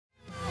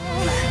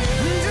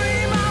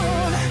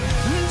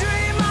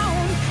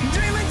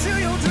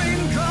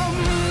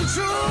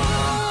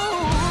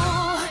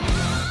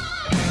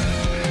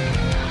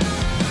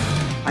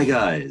Hi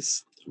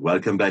guys,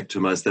 welcome back to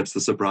My Steps to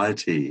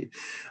Sobriety,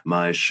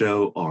 my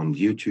show on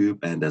YouTube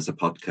and as a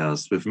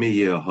podcast with me,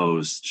 your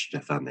host,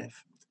 Stefan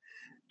Neff.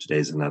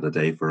 Today's another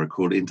day for a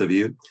cool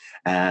interview,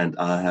 and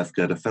I have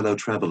got a fellow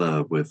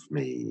traveler with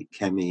me,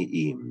 Cami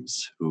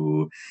Eames,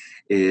 who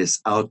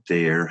is out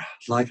there,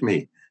 like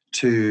me,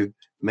 to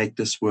make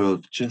this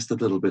world just a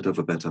little bit of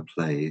a better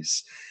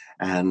place.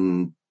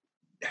 And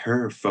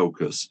her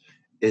focus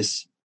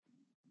is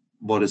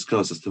what is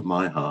closest to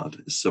my heart,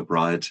 is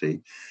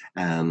sobriety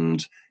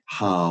and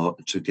how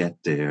to get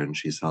there. And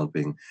she's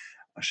helping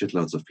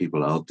shitloads of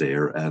people out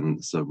there.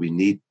 And so we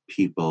need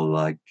people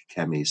like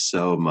Cami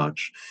so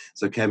much.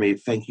 So Cami,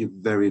 thank you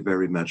very,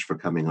 very much for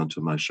coming onto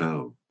my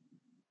show.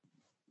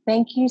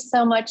 Thank you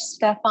so much,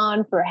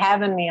 Stefan, for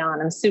having me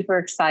on. I'm super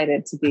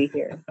excited to be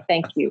here.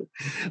 Thank you.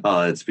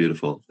 Oh, it's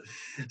beautiful.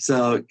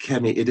 So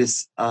Cami, it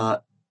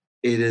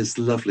is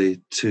lovely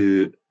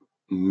to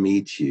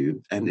meet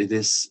you. And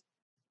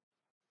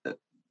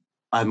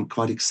I'm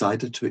quite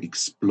excited to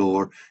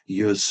explore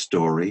your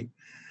story,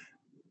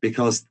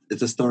 because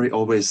the story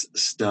always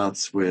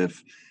starts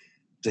with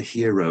the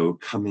hero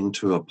coming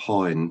to a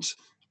point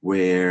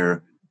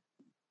where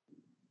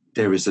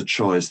there is a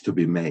choice to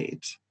be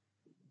made.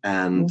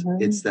 And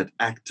it's that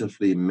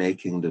actively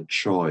making the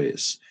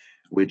choice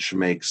which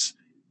makes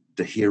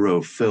the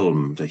hero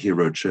film, the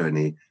hero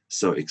journey,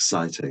 so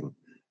exciting.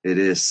 It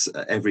is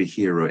every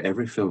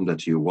film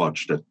that you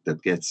watch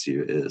that gets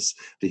you is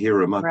the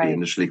hero might be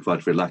initially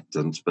quite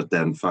reluctant, but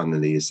then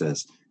finally he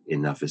says,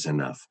 enough is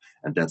enough.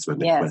 And that's when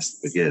the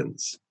quest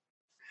begins.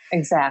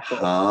 Exactly.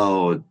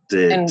 What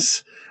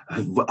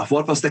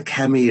was the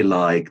Cami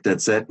like that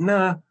said,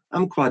 nah,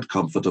 I'm quite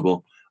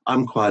comfortable,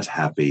 I'm quite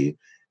happy?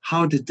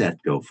 How did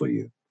that go for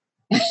you?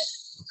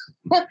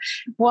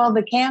 Well,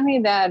 the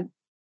Cami that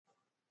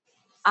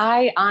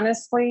I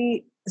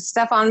honestly,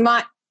 Stefan,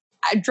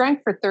 I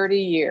drank for 30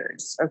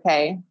 years,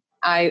 okay?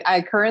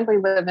 I currently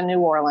live in New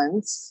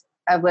Orleans.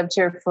 I've lived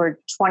here for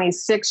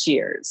 26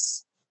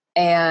 years.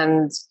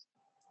 And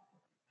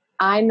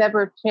I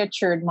never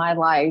pictured my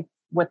life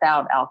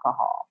without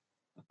alcohol.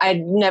 I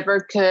never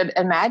could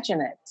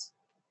imagine it.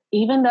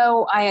 Even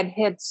though I had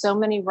hit so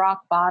many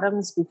rock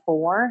bottoms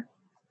before,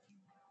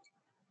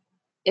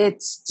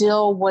 it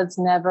still was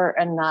never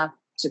enough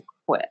to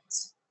quit.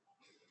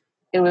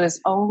 It was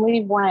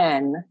only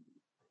when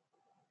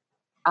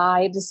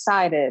I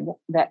decided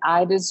that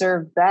I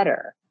deserved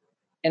better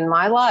in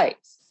my life,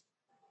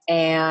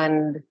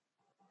 and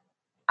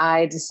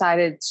I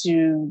decided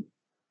to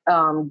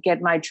get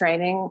my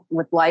training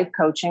with life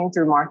coaching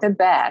through Martha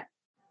Beck,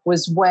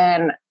 was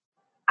when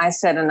I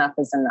said enough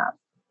is enough.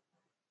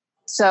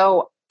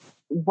 So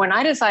when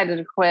I decided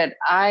to quit,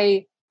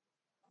 I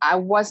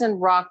wasn't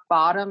rock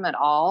bottom at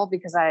all,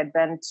 because I had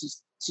been to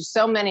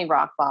so many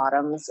rock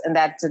bottoms, and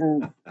that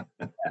didn't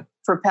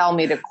propel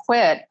me to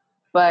quit.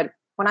 But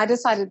when I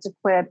decided to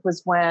quit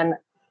was when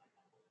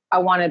I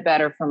wanted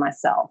better for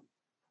myself.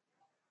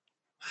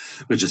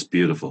 Which is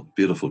beautiful,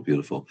 beautiful,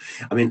 beautiful.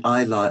 I mean,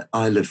 I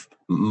live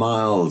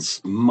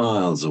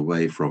miles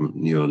away from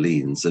New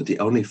Orleans, and the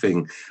only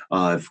thing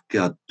I've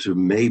got to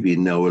maybe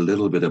know a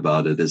little bit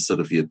about it is sort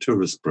of your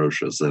tourist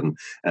brochures and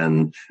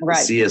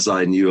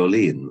CSI New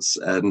Orleans.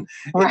 And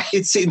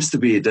it seems to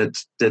be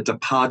that the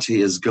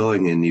party is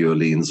going in New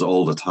Orleans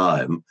all the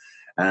time.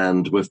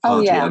 And with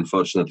party,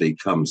 unfortunately,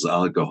 comes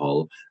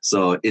alcohol.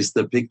 So is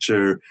the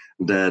picture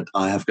that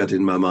I have got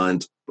in my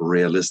mind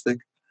realistic?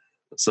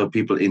 So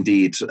people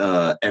indeed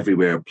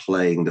everywhere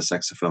playing the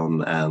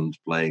saxophone and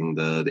playing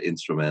the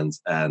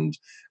instruments and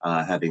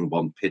having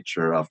one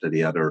picture after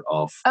the other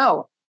of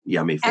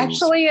yummy things.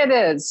 Actually, it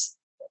is.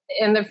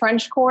 In the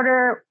French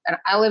Quarter, and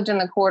I lived in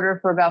the Quarter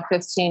for about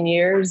 15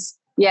 years.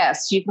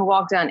 Yes, you can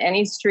walk down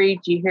any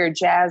street, you hear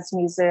jazz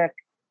music.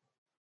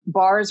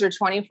 Bars are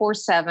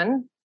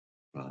 24/7.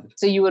 Right.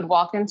 So you would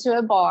walk into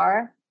a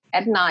bar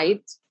at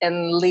night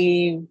and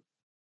leave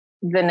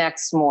the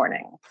next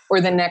morning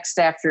or the next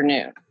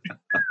afternoon.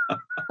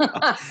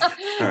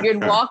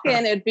 You'd walk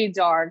in, it'd be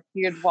dark.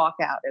 You'd walk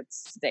out,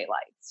 it's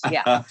daylight.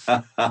 Yeah.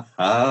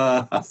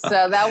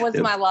 So that was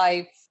my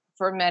life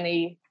for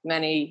many,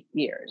 many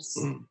years.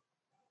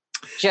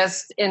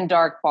 Just in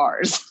dark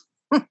bars.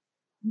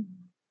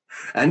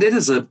 And it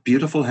is a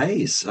beautiful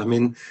haze. I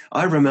mean,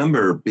 I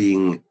remember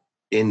being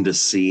in the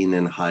scene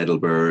in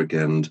Heidelberg,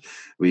 and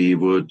we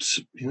would,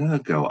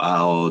 go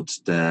out.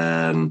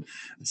 Then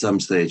at some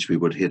stage we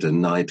would hit a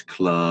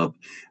nightclub.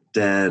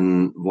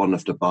 Then one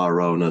of the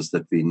bar owners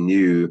that we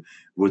knew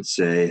would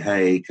say,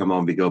 hey, come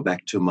on, we go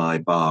back to my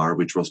bar,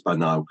 which was by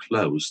now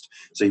closed.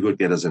 So he would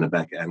get us in a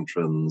back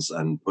entrance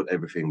and put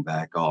everything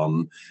back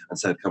on and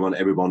said, come on,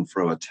 everyone,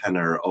 throw a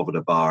tenner over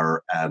the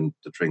bar, and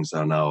the drinks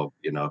are now,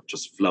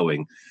 just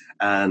flowing.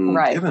 And,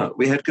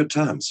 we had good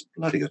times,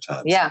 bloody good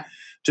times. Yeah.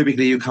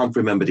 Typically, you can't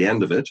remember the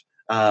end of it.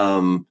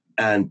 And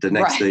the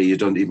next day, you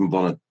don't even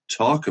want to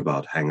talk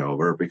about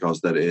hangover,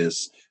 because that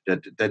is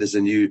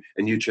a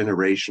new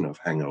generation of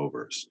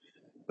hangovers.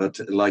 But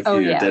like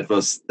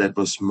that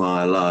was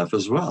my life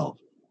as well.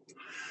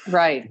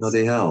 Right.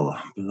 Bloody hell.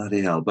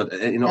 But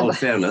in all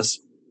fairness,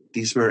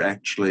 these were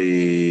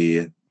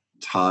actually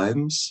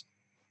times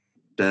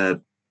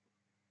that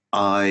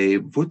I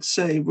would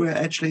say were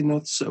actually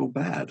not so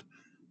bad.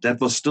 That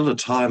was still a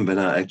time when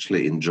I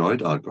actually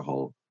enjoyed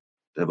alcohol.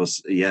 There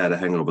was, yeah, the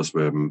hangovers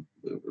were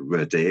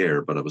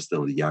there, but I was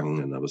still young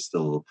and I was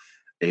still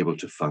able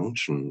to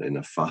function in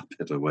a far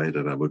better way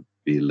than I would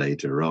be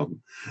later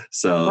on.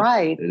 So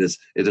Right.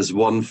 it is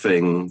one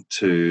thing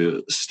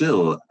to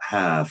still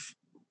have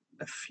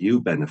a few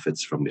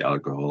benefits from the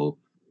alcohol,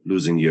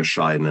 losing your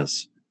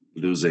shyness,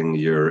 losing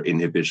your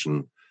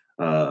inhibition,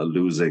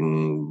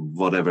 losing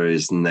whatever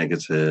is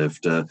negative,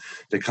 the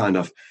kind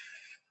of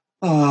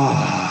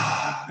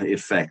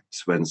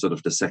effect when sort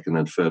of the second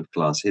and third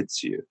class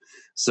hits you.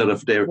 Sort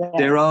of there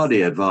are Yes.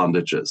 the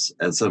advantages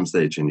at some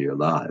stage in your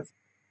life.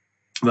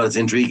 Well, it's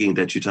intriguing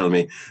that you tell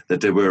me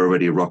that there were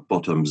already rock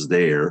bottoms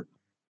there,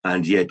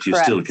 and yet you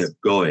still Correct.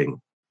 kept going.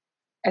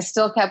 I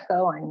still kept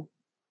going.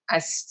 I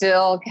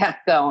still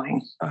kept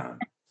going Uh,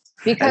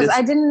 because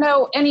I didn't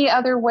know any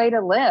other way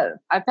to live.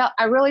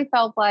 I really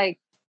felt like,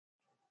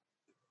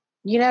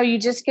 you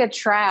just get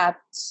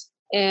trapped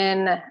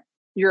in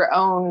your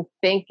own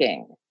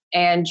thinking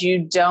and you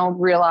don't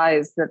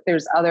realize that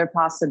there's other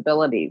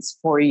possibilities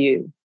for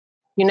you.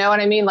 You know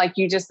what I mean? Like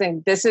you just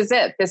think, this is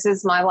it. This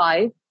is my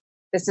life.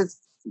 This is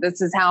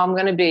how I'm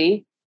going to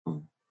be.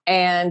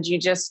 And you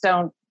just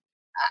don't,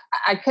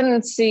 I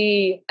couldn't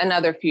see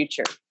another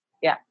future.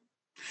 Yeah.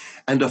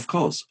 And of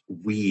course,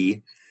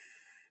 we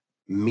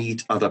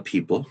meet other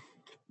people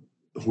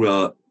who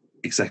are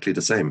exactly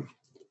the same.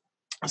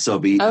 So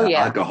we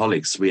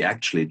alcoholics, we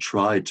actually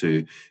try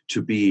to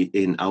be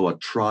in our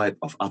tribe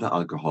of other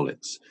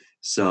alcoholics.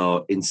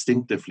 So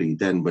instinctively,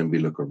 then when we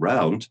look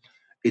around,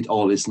 it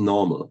all is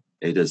normal.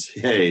 It is,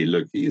 hey,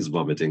 look, he's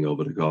vomiting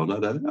over the corner.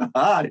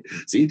 Hi,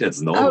 see,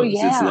 that's normal. Oh,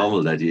 yeah. It's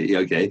normal that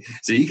okay.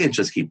 So you can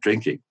just keep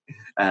drinking,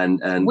 and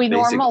we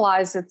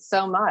normalize it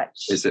so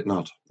much. Is it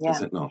not? Yeah.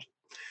 Is it not?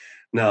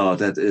 No,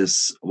 that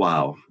is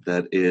wow.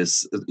 That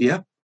is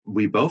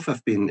We both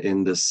have been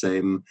in the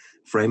same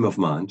frame of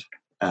mind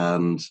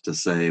and the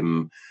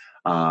same,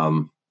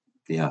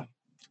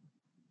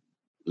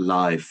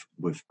 life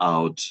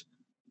without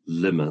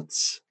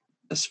limits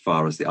as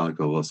far as the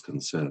alcohol was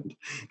concerned.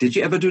 Did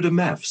you ever do the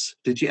maths?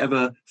 Did you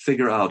ever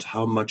figure out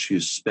how much you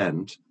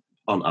spent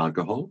on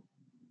alcohol?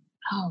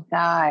 Oh,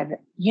 God.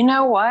 You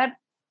know what?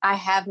 I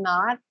have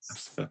not.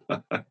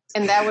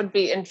 And that would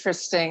be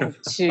interesting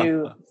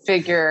to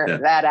figure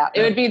that out.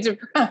 It would be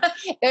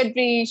it'd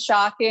be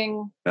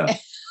shocking. Yeah.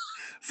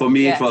 For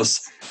me, it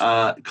was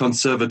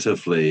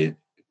conservatively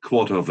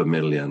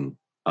 $250,000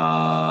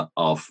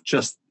 of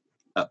just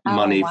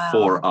money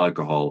for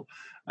alcohol.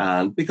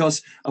 And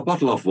because a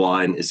bottle of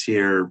wine is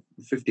here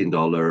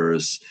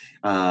 $15,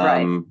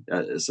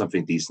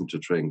 something decent to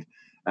drink.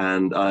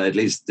 And I at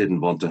least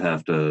didn't want to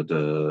have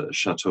the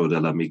Chateau de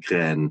la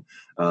Migraine,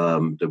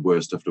 the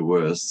worst of the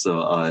worst.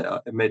 So I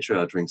made sure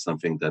I drink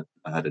something that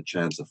I had a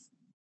chance of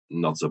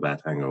not so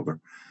bad hangover.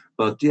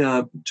 But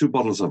yeah, 2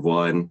 bottles of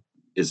wine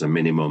is a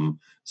minimum.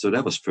 So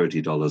that was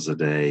 $30 a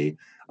day.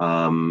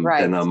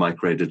 Then I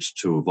migrated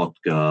to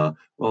vodka.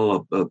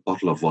 Well, a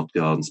bottle of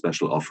vodka on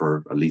special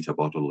offer, a liter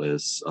bottle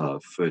is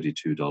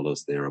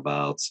 $32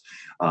 thereabouts.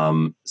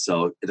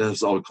 So it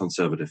is all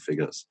conservative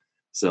figures.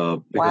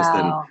 So because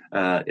then,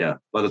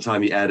 by the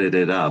time you added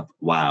it up,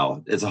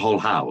 wow, it's a whole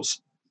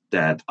house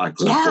that I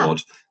could have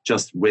bought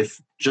just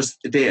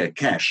there,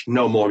 cash,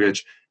 no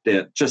mortgage.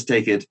 There, just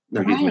take it,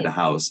 now give me the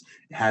house.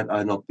 Had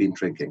I not been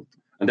drinking.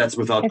 And that's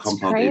without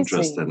compound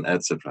interest and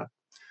etc.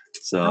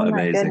 So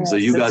amazing. So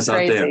you guys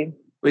out there,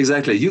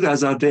 exactly. You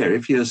guys out there,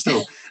 if you're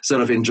still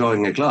sort of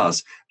enjoying a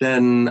glass,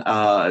 then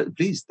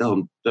please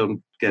don't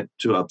get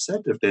too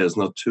upset if there's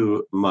not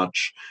too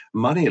much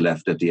money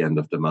left at the end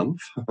of the month,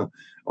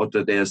 or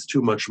that there's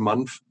too much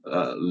month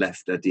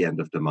left at the end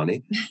of the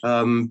money.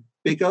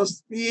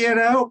 Because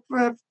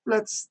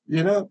let's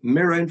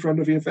mirror in front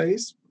of your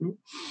face.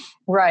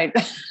 Right.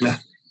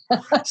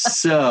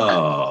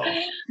 So,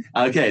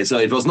 okay, so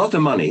it was not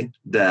the money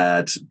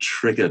that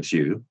triggered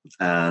you,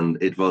 and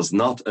it was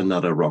not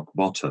another rock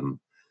bottom.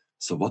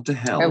 So what the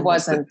hell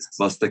was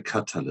the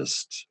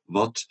catalyst?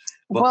 What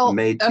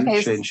made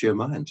you change your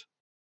mind?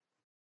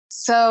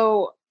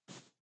 So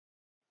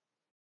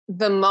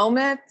the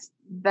moment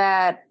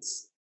that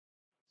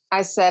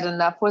I said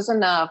enough was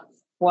enough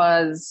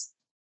was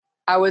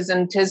I was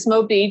in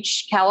Pismo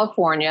Beach,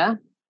 California.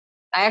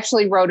 I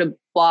actually wrote a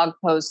blog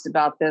post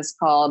about this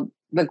called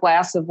the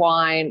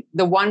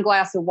one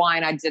glass of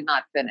wine I did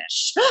not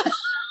finish.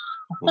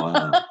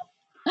 Wow.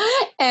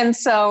 And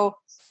so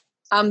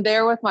I'm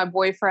there with my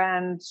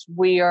boyfriend.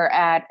 We are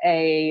at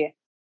a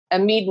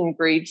meet and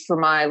greet for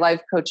my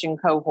life coaching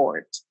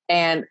cohort.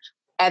 And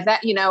at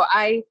that,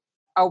 I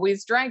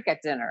always drank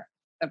at dinner.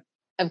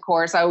 Of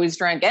course, I always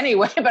drank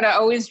anyway, but I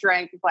always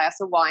drank a glass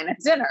of wine at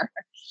dinner.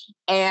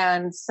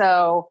 And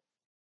so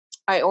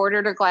I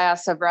ordered a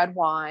glass of red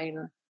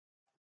wine.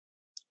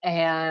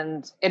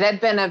 And it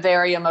had been a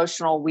very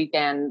emotional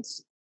weekend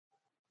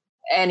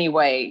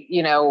anyway,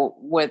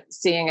 with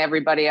seeing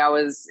everybody I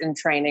was in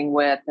training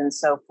with and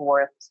so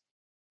forth.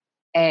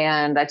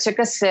 And I took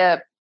a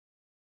sip,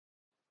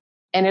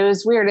 and it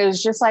was weird. It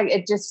was just like,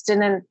 it just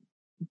didn't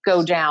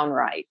go down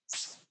right.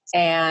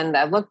 And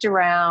I looked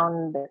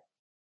around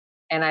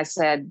and I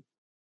said,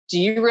 do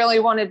you really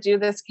want to do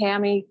this,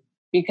 Cammie?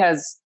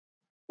 Because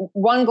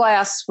one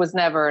glass was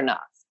never enough.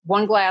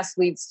 One glass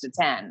leads to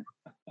 10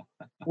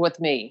 with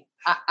me.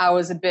 I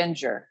was a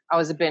binger. I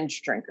was a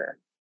binge drinker.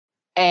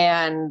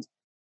 And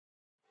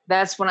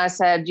that's when I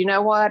said, you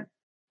know what?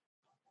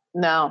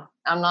 No,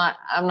 I'm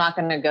not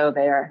going to go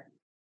there.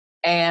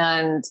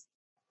 And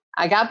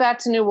I got back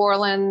to New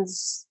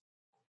Orleans,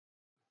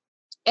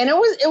 and it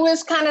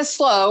was kind of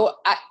slow.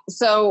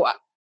 So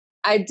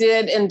I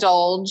did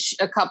indulge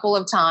a couple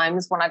of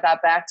times when I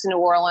got back to New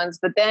Orleans,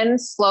 but then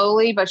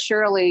slowly but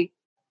surely,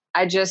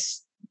 I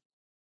just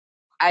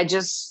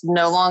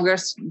no longer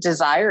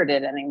desired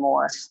it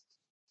anymore.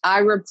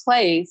 I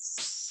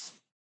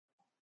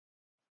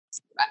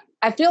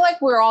feel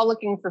like we're all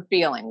looking for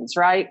feelings,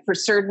 right? For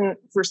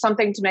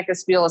something to make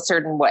us feel a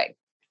certain way.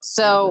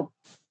 So,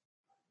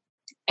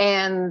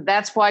 and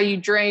that's why you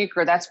drink,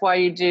 or that's why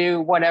you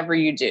do whatever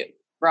you do,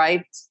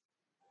 right?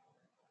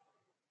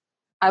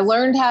 I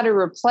learned how to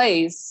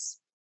replace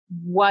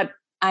what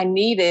I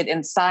needed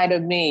inside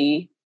of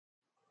me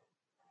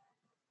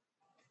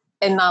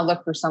and not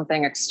look for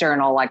something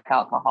external like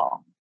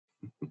alcohol.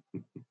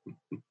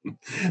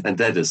 And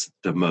that is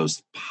the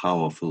most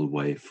powerful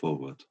way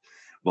forward.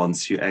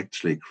 Once you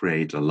actually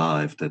create a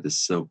life that is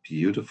so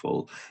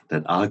beautiful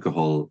that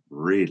alcohol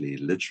really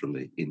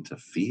literally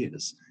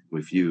interferes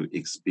with you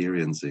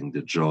experiencing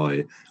the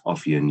joy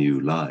of your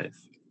new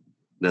life.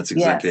 That's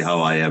exactly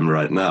how I am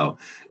right now.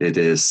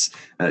 It's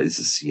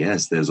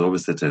yes, there's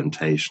always the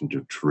temptation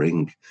to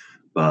drink,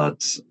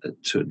 but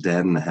to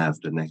then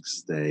have the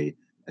next day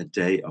a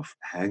day of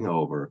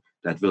hangover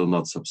that will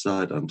not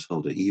subside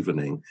until the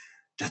evening,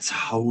 that's a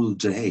whole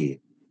day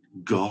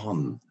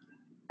gone.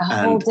 A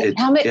whole day.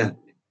 Yeah.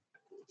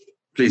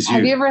 Please,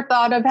 have you ever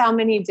thought of how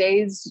many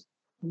days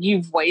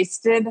you've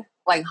wasted,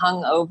 like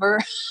hungover,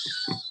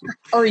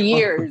 or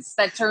years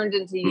that turned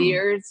into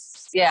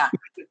years? Yeah.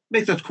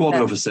 Make that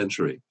quarter of a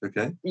century,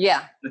 okay?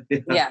 Yeah.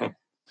 Yeah.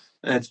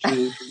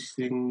 Actually,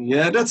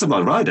 yeah, that's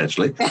about right,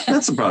 actually.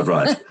 That's about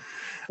right.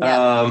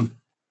 Yeah.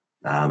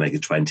 Make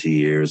it 20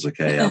 years,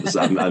 okay?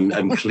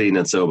 I'm clean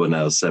and sober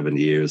now 7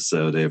 years,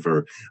 so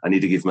therefore I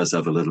need to give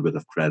myself a little bit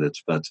of credit.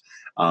 But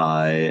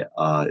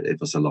it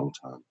was a long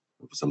time.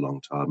 It was a long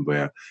time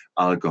where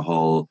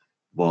alcohol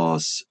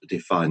was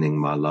defining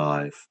my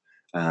life,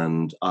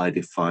 and I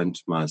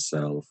defined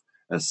myself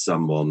as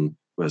someone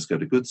who has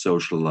got a good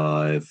social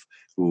life,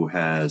 who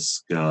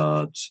has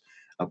got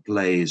a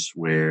place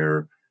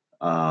where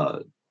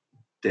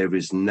there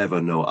is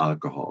never no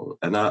alcohol.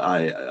 And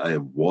I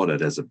wore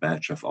it as a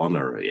badge of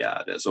honor.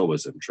 Yeah, there's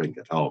always a drink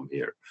at home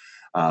here.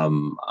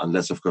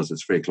 Unless, of course,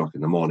 it's 3:00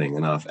 in the morning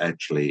and I've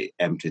actually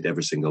emptied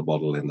every single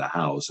bottle in the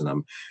house and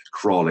I'm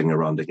crawling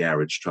around the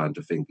garage trying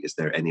to think, is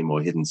there any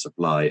more hidden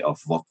supply of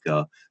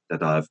vodka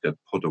that I've got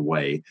put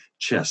away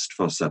just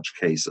for such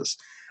cases?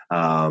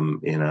 And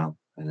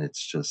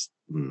it's just...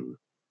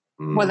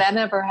 Well, that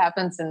never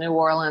happens in New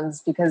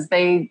Orleans because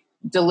they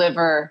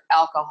deliver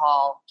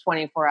alcohol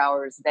 24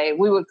 hours a day.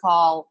 We would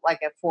call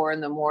like at 4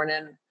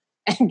 a.m.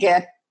 and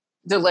get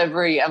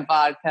delivery of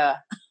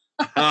vodka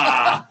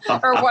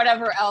or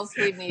whatever else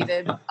we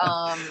needed.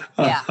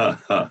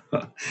 Yeah.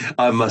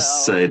 I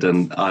must say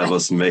then I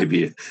was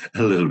maybe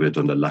a little bit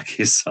on the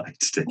lucky side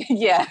today.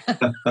 Yeah.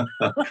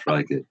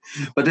 Crikey.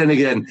 But then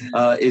again,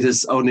 it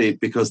is only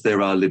because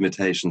there are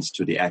limitations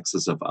to the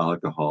access of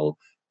alcohol.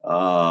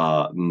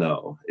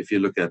 No. If you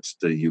look at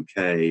the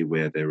UK,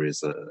 where there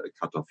is a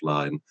cutoff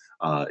line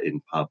in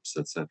pubs,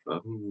 etc.,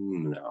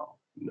 no.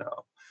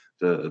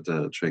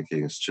 The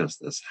drinking is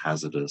just as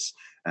hazardous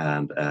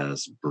and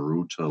as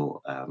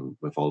brutal, and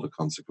with all the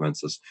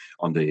consequences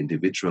on the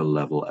individual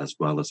level as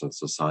well as on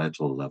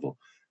societal level.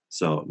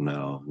 So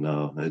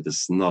no, it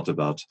is not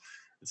about.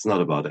 It's not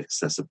about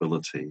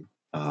accessibility.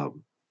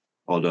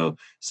 Although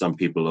some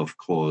people, of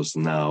course,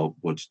 now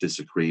would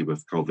disagree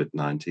with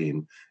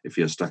COVID-19. If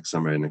you're stuck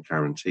somewhere in a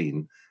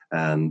quarantine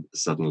and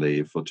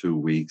suddenly for 2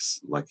 weeks,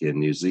 like in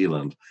New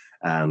Zealand,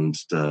 and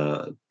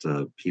the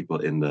people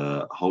in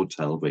the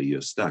hotel where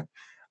you're stuck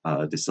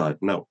decide,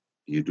 no,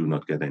 you do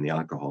not get any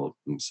alcohol.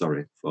 I'm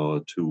sorry,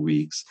 for 2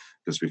 weeks,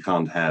 because we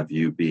can't have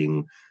you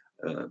being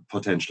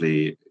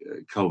potentially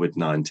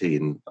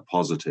COVID-19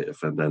 positive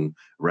and then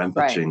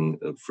rampaging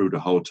through the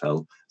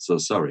hotel. So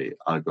sorry,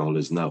 alcohol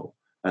is no.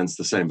 And it's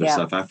the same with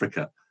South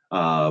Africa,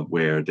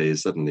 where they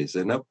suddenly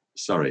say, nope,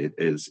 sorry,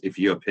 if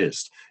you're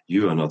pissed,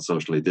 you are not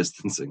socially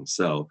distancing.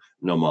 So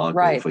no more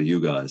alcohol for you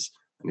guys.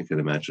 And you can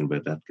imagine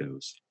where that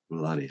goes.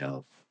 Bloody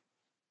hell.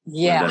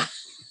 Yeah.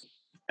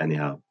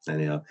 Anyhow.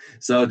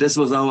 So this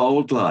was our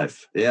old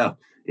life. Yeah.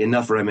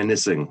 Enough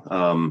reminiscing.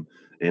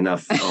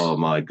 Enough. Oh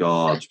my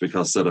God.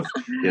 Because sort of,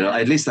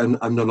 at least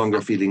I'm no longer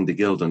feeling the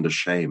guilt and the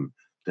shame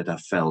that I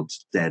felt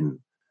then.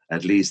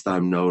 At least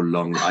I'm no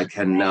longer, I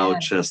can now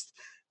just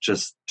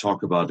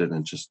talk about it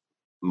and just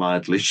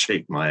mildly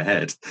shake my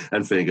head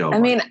and think, oh, I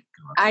mean, God.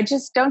 I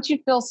just, don't you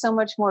feel so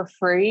much more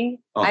free?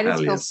 Oh, I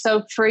just feel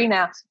so free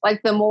now.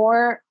 Like the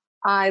more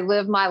I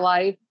live my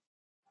life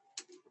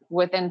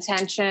with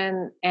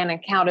intention and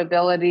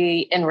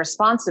accountability and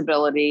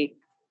responsibility,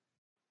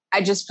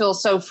 I just feel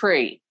so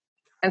free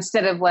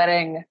instead of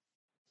letting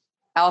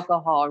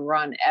alcohol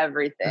run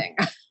everything.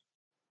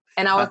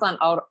 And I was on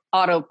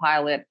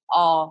autopilot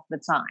all the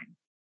time.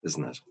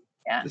 Isn't it?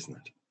 Yeah. Isn't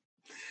it?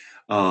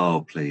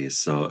 Oh, please.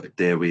 So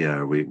there we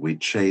are. We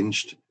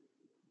changed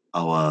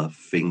our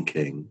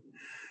thinking.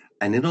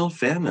 And in all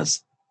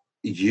fairness,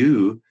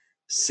 you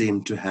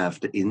seem to have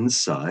the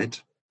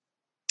insight,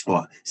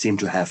 or seem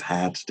to have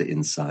had the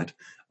insight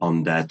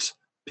on that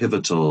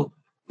pivotal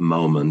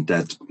moment,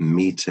 that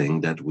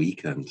meeting, that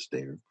weekend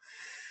there.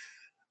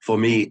 For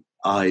me,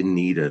 I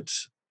needed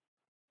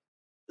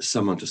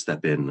someone to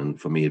step in. And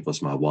for me, it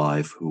was my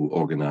wife who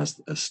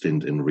organized a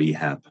stint in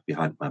rehab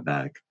behind my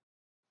back.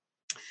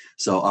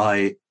 So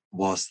I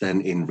was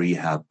then in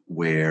rehab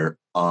where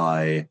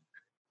I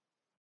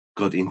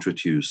got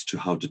introduced to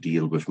how to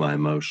deal with my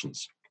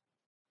emotions.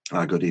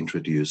 I got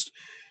introduced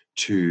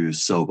to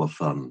sober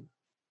fun,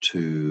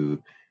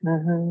 to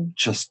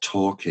just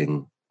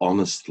talking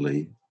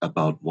honestly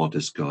about what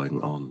is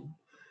going on.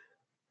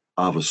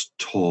 I was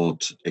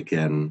taught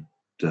again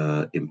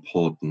the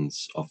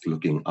importance of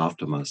looking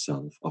after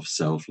myself, of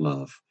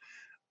self-love,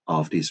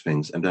 of these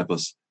things. And that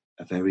was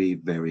a very,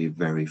 very,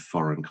 very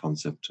foreign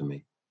concept to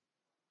me.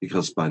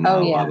 Because by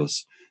now I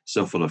was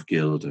so full of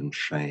guilt and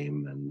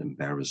shame and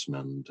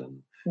embarrassment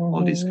and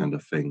all these kind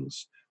of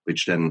things,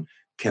 which then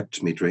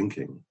kept me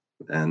drinking.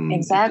 And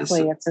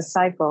exactly, it's a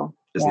cycle,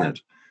 isn't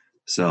it?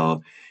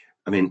 So,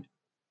 I mean,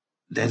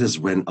 that is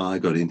when I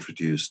got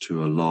introduced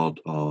to a lot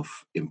of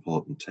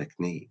important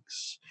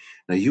techniques.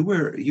 Now, you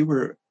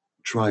were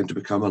trying to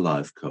become a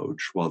life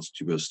coach whilst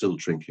you were still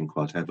drinking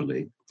quite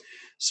heavily.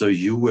 So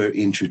you were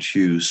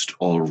introduced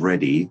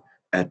already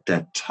at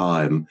that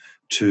time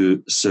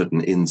to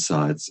certain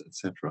insights,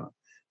 etc.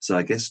 So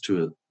I guess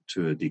to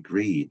a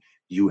degree,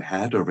 you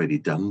had already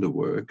done the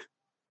work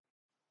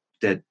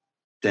that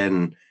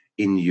then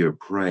in your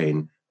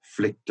brain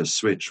flicked a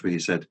switch where you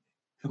said,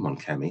 come on,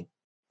 Cami,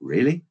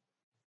 really?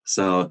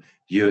 So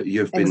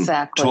you've been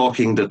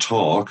talking the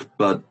talk,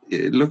 but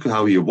look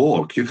how you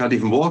walk. You can't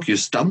even walk, you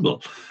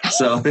stumble.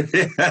 So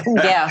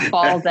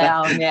fall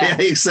down. Yeah,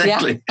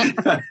 exactly.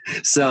 Yeah.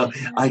 So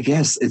I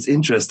guess it's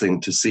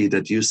interesting to see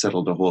that you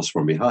settled the horse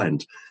from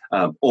behind,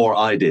 or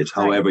I did,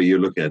 however you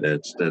look at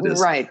it. That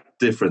is a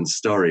different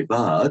story.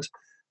 But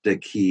the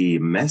key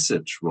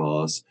message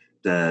was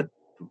that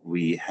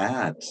we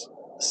had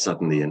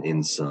suddenly an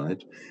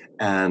insight,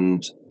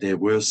 and there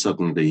were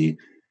suddenly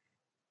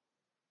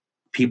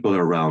people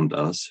around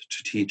us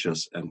to teach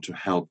us and to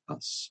help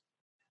us.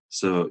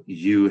 So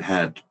you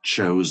had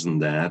chosen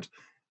that.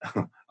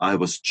 I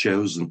was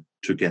chosen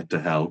to get the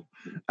help.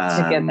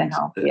 And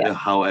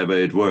however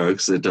it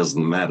works, it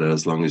doesn't matter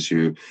as long as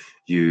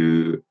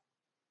you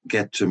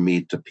get to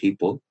meet the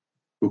people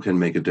who can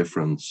make a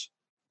difference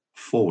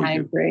for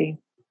you.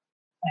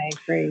 I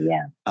agree,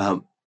 yeah.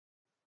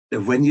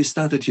 When you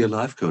started your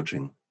life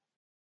coaching,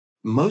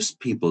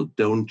 most people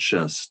don't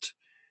just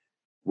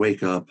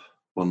wake up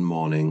one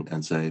morning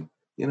and say,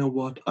 you know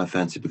what, I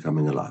fancy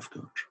becoming a life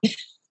coach.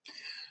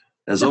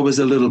 There's always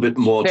a little bit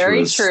more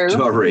to a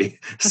story.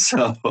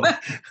 So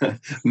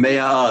may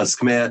I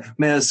ask, may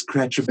I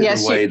scratch a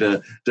bit away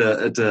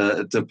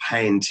the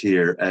paint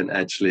here and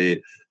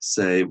actually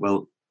say,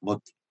 well,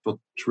 what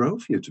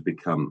drove you to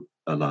become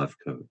a life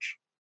coach?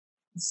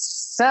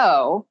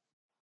 So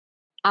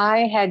I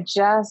had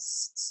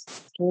just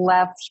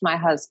left my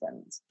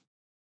husband.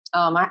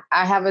 I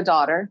have a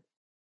daughter.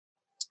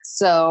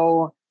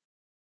 So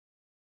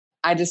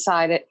I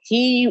decided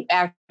he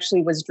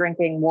actually was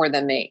drinking more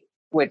than me,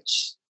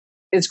 which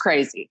is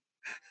crazy.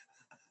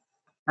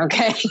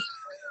 Okay.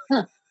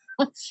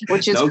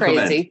 Which is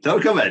crazy.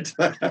 Don't comment.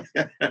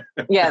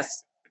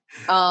 Yes.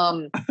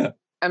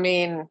 I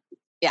mean,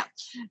 yeah.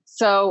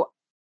 So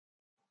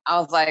I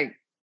was like,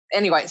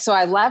 anyway, so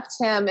I left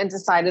him and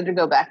decided to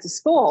go back to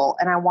school.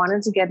 And I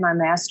wanted to get my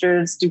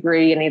master's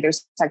degree in either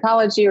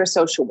psychology or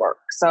social work.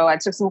 So I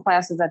took some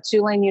classes at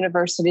Tulane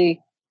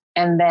University.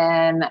 And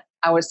then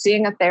I was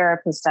seeing a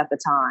therapist at the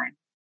time.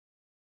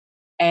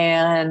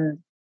 And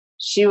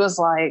she was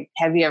like,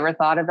 have you ever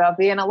thought about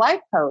being a life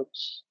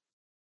coach?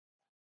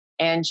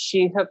 And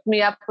she hooked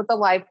me up with a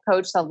life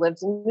coach that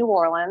lives in New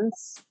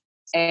Orleans.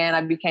 And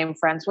I became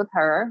friends with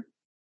her.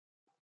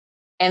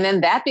 And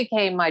then that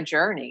became my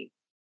journey.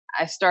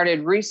 I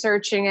started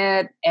researching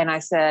it and I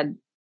said,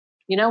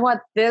 you know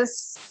what?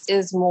 This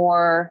is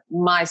more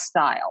my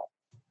style.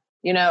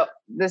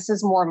 This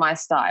is more my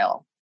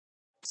style.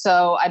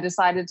 So I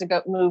decided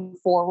to move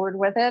forward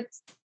with it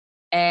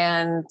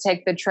and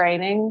take the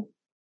training.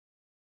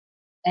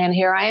 And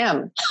here I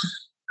am.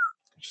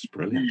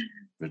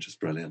 Which is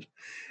brilliant.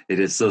 It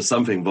is. So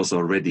something was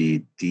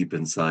already deep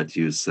inside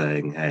you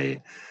saying,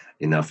 hey,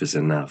 enough is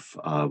enough.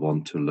 I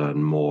want to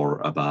learn more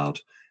about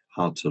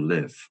how to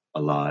live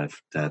a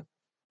life that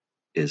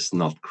is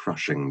not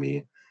crushing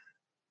me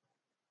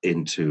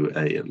into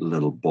a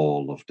little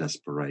ball of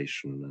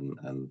desperation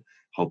and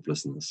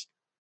hopelessness,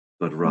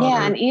 but Yeah,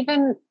 rather, and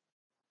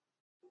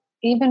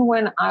even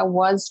when I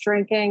was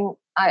drinking,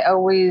 I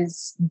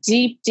always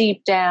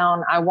deep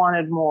down I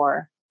wanted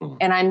more.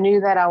 And I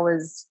knew that I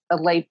was a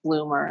late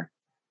bloomer.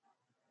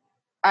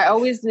 I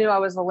always knew I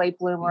was a late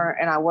bloomer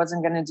and I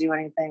wasn't going to do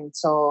anything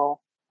till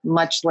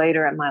much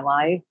later in my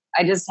life.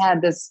 I just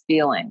had this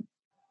feeling.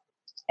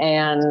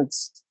 And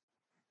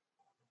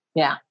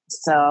yeah,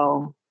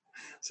 so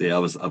see, I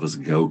was a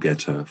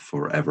go-getter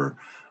forever,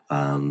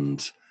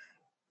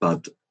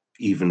 but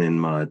even in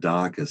my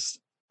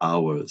darkest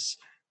hours,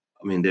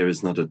 I mean, there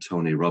is not a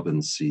Tony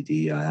Robbins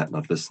CD I had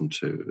not listened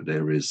to.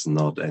 There is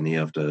not any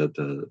of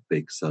the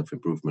big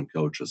self-improvement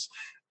coaches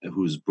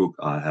whose book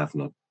I have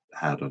not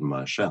had on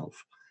my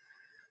shelf.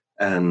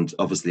 And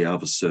obviously I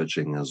was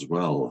searching as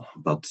well,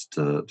 but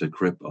the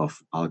grip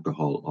of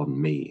alcohol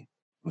on me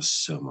was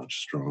so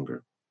much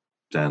stronger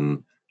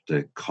than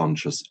the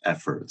conscious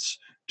efforts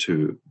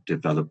to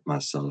develop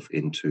myself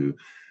into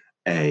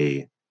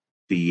a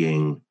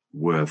being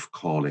worth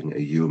calling a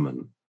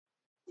human.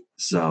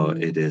 So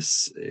it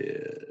is,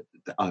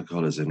 the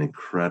alcohol is an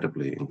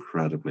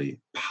incredibly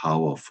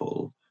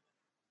powerful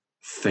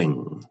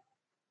thing.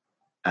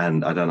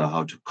 And I don't know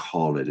how to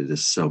call it. It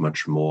is so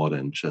much more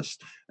than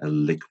just a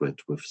liquid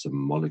with some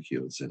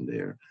molecules in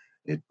there.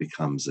 It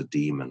becomes a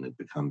demon. It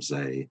becomes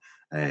a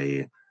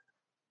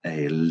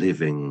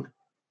living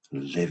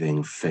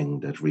thing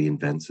that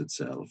reinvents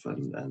itself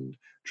and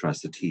tries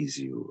to tease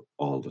you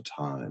all the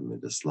time.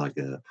 It is like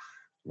a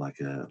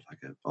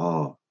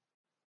oh,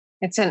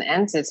 it's an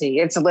entity.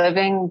 It's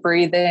living,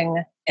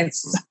 breathing.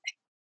 It's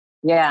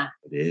yeah.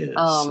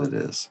 it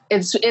is.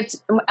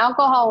 It's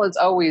alcohol is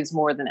always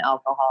more than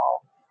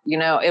alcohol. You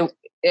know,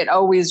 it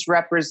always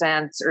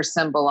represents or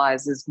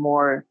symbolizes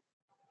more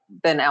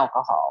than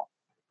alcohol.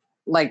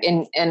 Like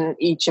in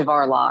each of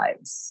our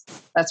lives.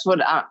 That's what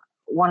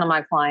one of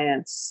my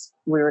clients,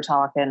 we were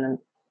talking, and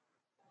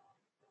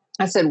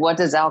I said, "What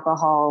does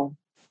alcohol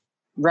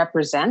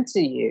represent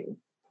to you?"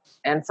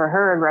 And for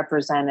her, it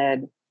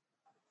represented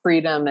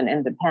freedom and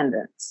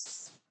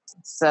independence.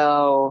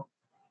 So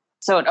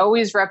it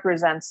always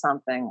represents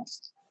something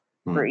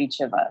for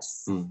each of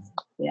us.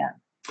 Yeah.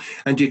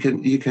 And you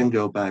can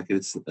go back.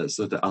 It's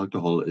so the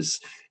alcohol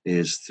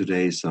is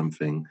today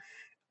something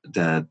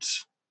that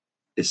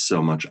is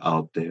so much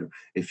out there.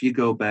 If you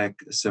go back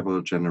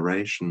several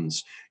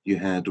generations, you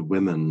had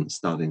women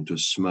starting to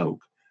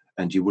smoke,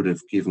 and you would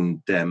have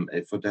given them,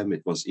 for them,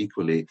 it was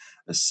equally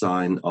a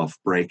sign of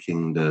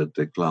breaking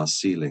the glass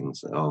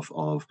ceilings, of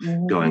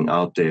going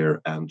out there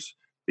and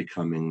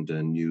becoming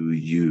the new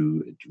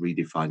you,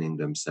 redefining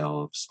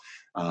themselves.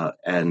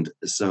 And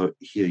so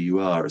here you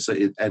are. So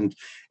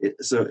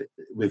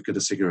we've got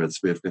the cigarettes,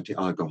 we've got the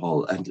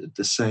alcohol, and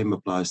the same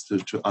applies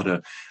to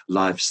other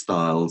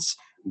lifestyles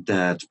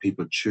that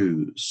people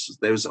choose.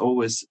 There's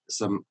always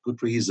some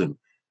good reason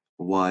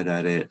why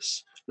that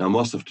is. Now,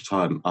 most of the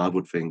time, I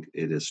would think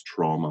it is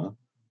trauma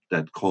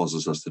that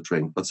causes us to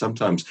drink, but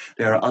sometimes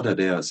there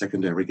are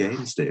secondary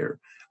gains there,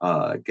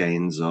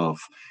 gains of.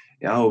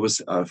 I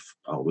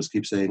always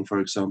keep saying, for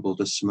example,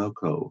 the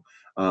smoko.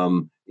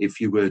 If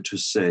you were to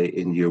say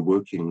in your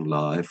working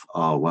life,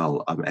 "Oh,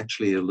 well, I'm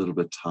actually a little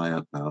bit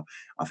tired now.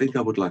 I think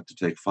I would like to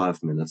take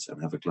 5 minutes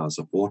and have a glass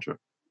of water."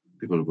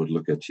 People would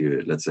look at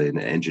you, let's say in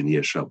an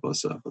engineer shop or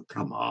so, "Oh,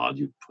 come on,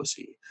 you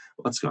pussy,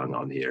 what's going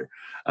on here?"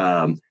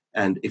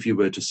 And if you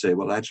were to say,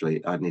 "Well,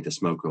 actually, I need a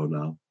smoko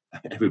now,"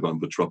 everyone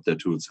would drop their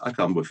tools. "I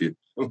come with you."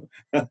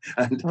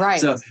 And right.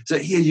 So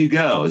here you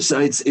go. So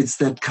it's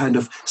that kind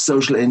of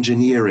social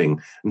engineering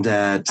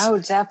that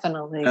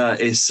definitely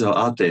is so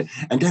out there.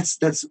 And that's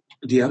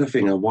the other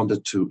thing I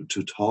wanted to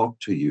talk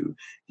to you.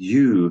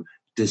 You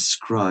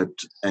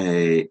described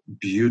a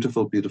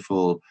beautiful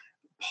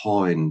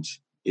point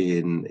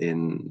in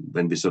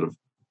when we sort of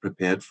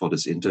prepared for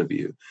this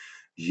interview.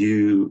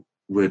 You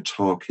were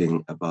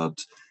talking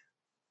about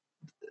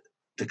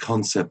the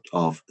concept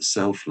of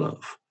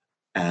self-love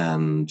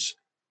and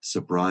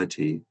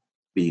sobriety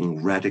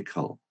being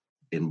radical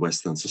in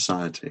Western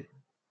society.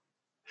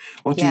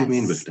 What do you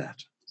mean with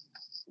that?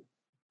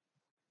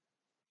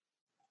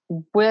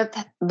 With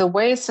the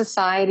way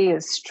society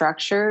is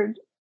structured,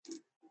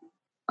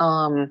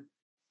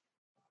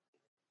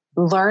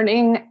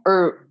 learning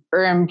or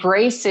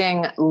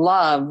embracing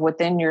love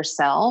within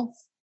yourself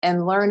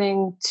and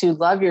learning to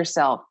love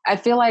yourself. I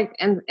feel like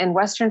in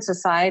Western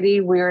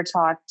society, we are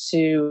taught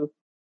to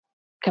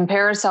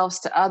compare ourselves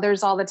to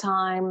others all the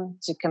time,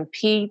 to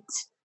compete,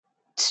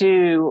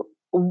 to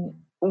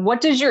what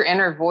does your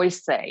inner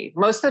voice say?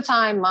 Most of the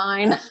time,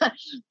 mine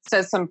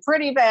says some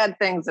pretty bad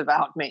things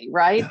about me,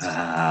 right?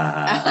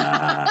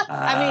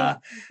 I mean,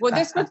 well,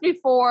 this was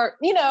before,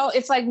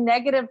 it's like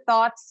negative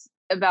thoughts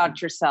about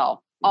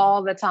yourself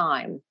all the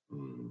time.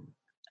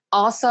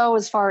 Also,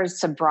 as far as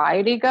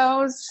sobriety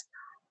goes,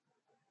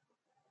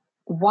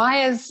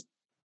 why is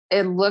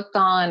it looked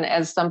on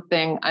as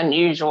something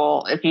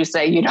unusual if you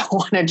say you don't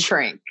want to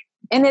drink?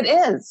 And it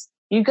is.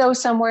 You go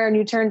somewhere and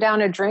you turn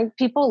down a drink,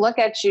 people look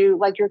at you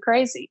like you're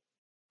crazy.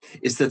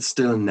 Is that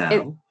still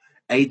now?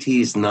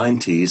 80s,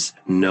 90s,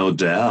 no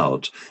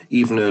doubt,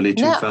 even early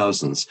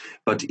 2000s,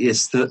 but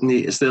is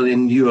certainly still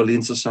in New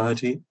Orleans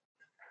society.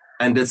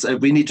 And that's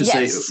we need to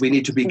say, we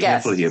need to be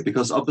careful here,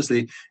 because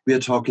obviously we are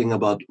talking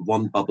about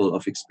one bubble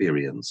of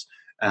experience.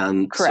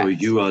 And Correct. So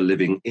you are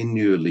living in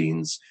New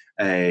Orleans,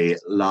 a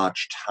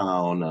large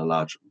town, a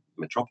large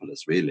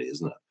metropolis, really,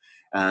 isn't it?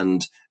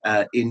 And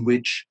in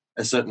which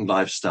a certain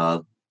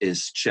lifestyle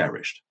is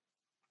cherished.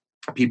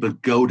 People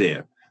go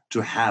there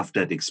to have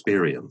that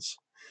experience.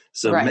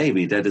 So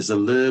maybe that is a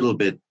little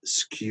bit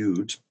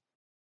skewed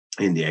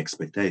in the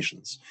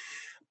expectations.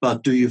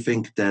 But do you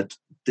think that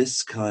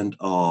this kind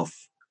of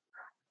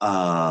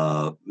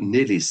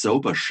nearly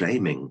sober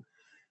shaming,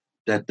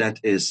 that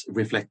is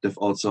reflective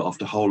also of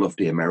the whole of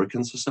the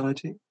American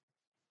society?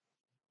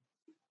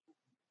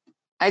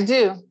 I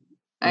do.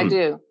 I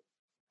do.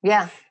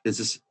 Yeah. This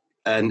is,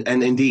 and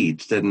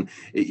indeed, then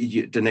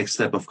the next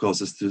step, of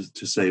course, is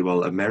to say,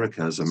 well,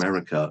 America is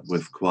America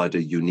with quite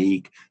a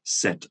unique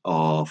set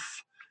of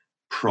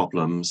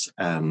problems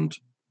and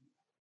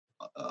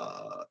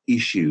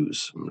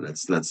issues.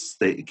 Let's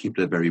keep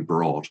that very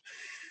broad.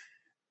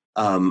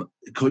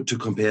 To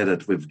compare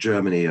that with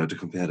Germany or to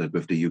compare that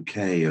with the UK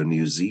or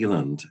New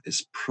Zealand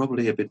is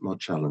probably a bit more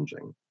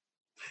challenging.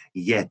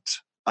 Yet,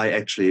 I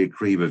actually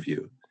agree with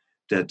you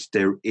that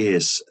there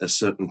is a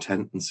certain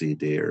tendency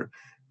there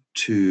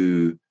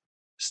to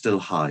still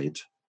hide,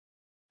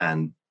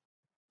 and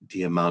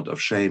the amount of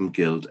shame,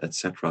 guilt,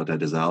 etc.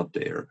 that is out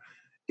there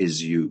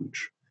is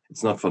huge.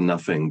 It's not for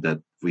nothing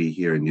that we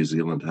here in New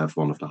Zealand have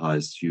one of the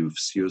highest youth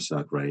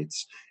suicide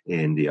rates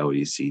in the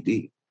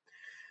OECD.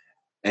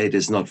 It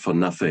is not for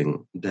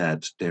nothing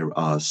that there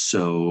are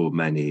so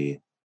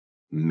many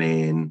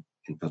men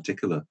in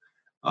particular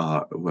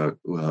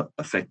were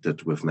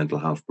affected with mental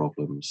health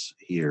problems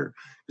here,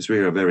 because we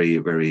are a very,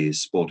 very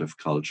sportive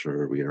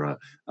culture. We are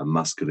a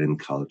masculine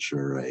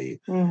culture, hey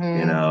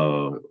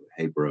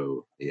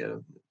bro,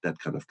 that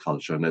kind of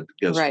culture, and it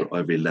goes for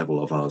every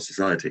level of our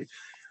society.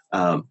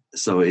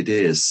 So it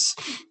is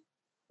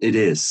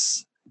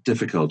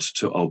difficult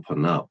to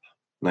open up.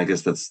 And I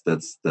guess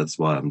that's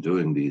why I'm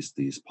doing these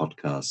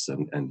podcasts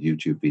and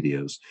YouTube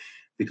videos,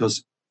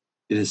 because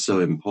it is so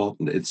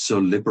important. It's so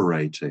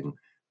liberating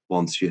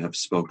once you have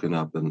spoken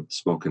up and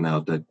spoken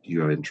out that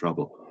you are in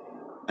trouble.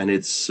 And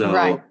it's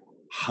so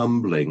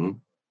humbling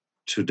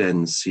to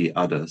then see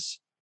others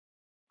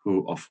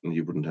who often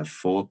you wouldn't have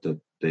thought that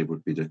they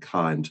would be the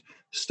kind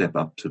step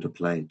up to the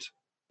plate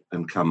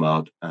and come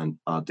out and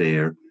are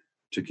there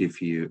to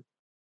give you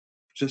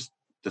just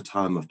the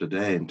time of the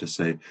day and to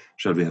say,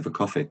 shall we have a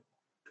coffee?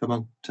 Come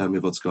on, tell me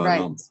what's going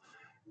on.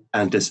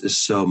 And this is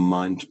so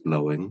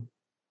mind-blowing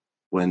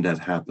when that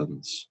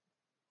happens.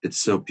 It's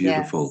so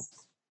beautiful.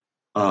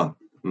 Yes.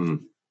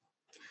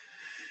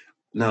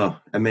 No,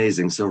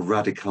 amazing. So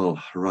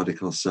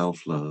radical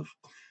self-love.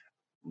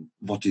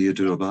 What do you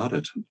do about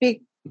it?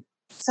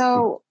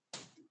 So,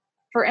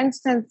 for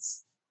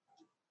instance,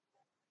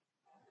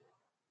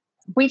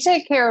 we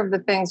take care of the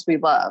things we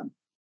love,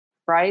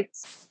 right?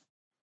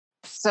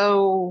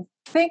 So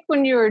think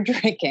when you were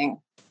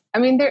drinking. I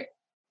mean,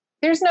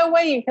 there's no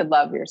way you could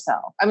love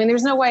yourself. I mean,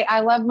 there's no way I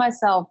loved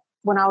myself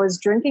when I was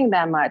drinking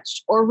that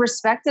much or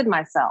respected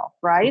myself,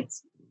 right?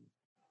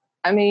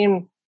 I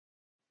mean,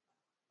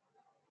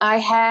 I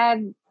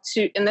had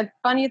to, and the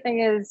funny thing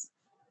is,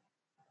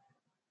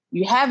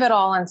 you have it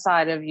all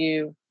inside of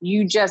you.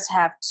 You just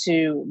have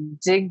to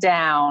dig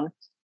down,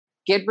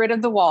 get rid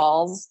of the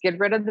walls, get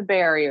rid of the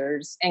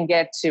barriers, and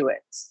get to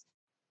it.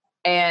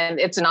 And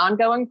it's an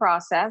ongoing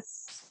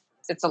process.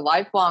 It's a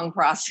lifelong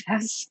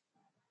process.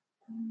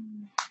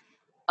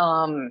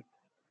 And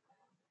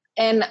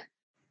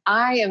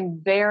I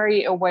am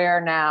very aware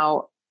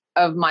now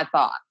of my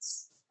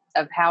thoughts,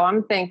 of how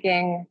I'm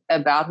thinking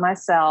about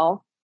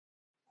myself.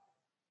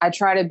 I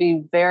try to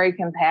be very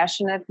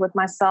compassionate with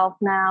myself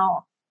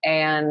now.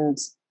 And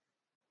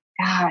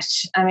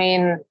gosh, I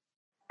mean,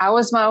 I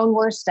was my own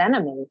worst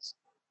enemy,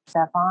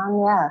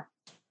 Stefan. Yeah,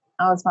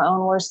 I was my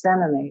own worst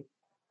enemy.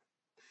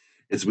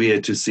 It's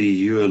weird to see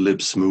your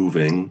lips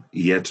moving,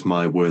 yet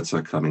my words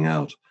are coming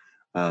out.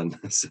 And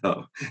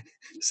so,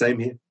 same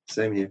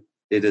here.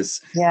 It is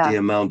the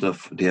amount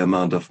of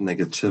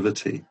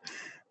negativity,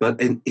 but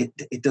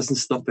it doesn't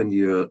stop when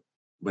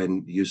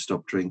you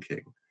stop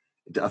drinking.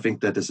 I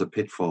think that is a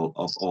pitfall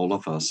of all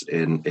of us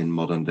in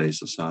modern day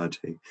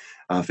society.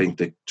 I think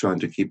that trying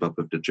to keep up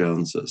with the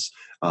Joneses,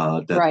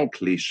 that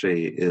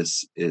cliche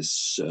is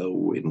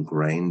so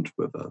ingrained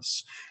with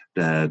us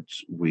that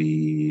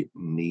we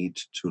need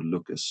to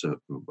look a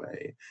certain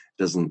way. It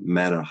doesn't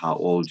matter how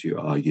old you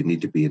are, you need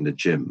to be in the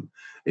gym.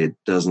 It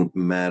doesn't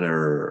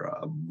matter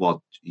what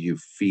you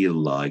feel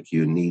like,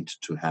 you need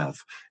to have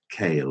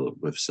kale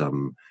with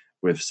some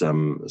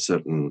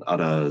certain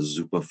other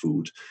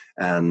superfood.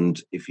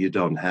 And if you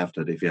don't have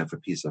that, if you have a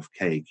piece of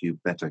cake, you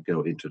better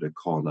go into the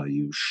corner,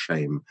 you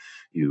shame,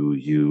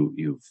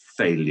 you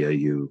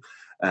failure,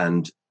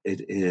 and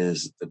it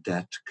is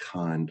that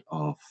kind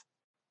of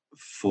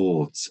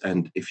thoughts.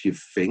 And if you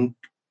think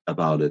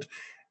about it,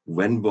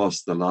 when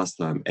was the last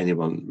time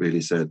anyone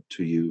really said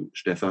to you,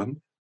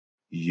 Stefan,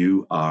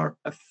 you are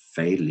a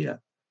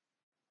failure?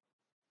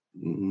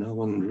 No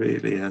one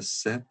really has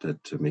said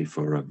that to me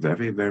for a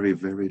very, very,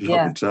 very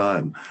long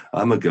time.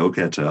 I'm a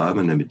go-getter. I'm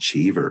an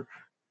achiever.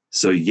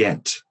 So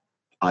yet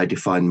I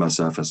define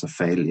myself as a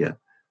failure.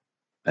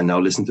 And now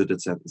listen to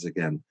that sentence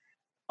again.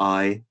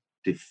 I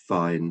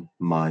define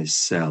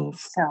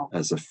myself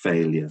as a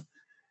failure.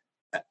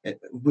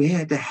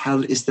 Where the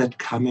hell is that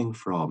coming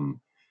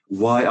from?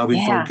 Why are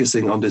we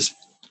focusing on this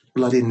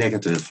bloody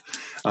negative?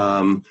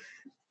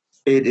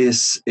 It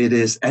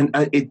is, and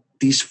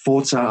these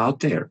thoughts are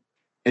out there.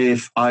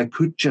 If I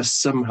could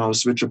just somehow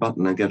switch a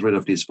button and get rid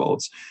of these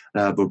thoughts,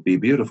 that would be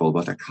beautiful,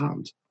 but I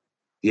can't.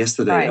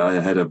 Yesterday, I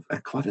had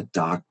quite a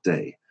dark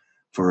day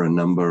for a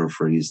number of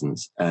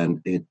reasons,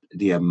 and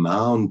the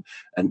amount,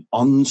 an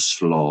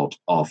onslaught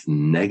of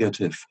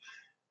negative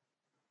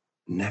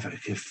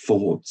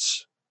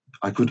thoughts.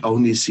 I could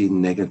only see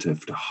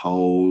negative the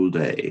whole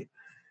day,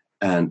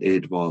 and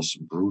it was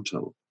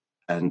brutal,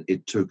 and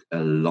it took a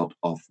lot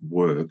of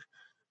work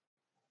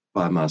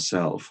by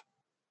myself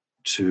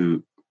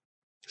to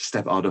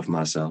step out of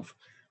myself,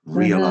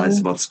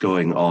 realize what's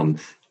going on,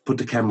 put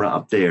the camera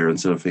up there and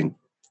sort of think,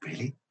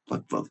 really?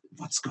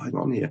 What's going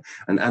on here?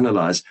 And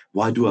analyze,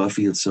 why do I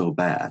feel so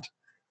bad?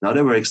 Now,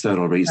 there were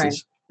external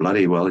reasons. Right.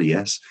 Bloody well,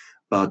 yes.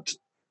 But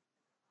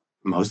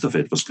most of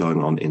it was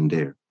going on in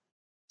there.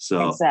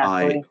 So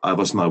exactly. I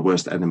was my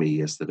worst enemy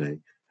yesterday,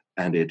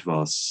 and it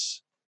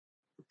was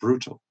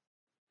brutal.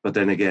 But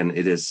then again,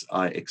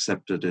 I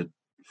accepted it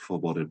for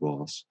what it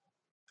was.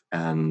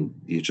 And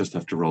you just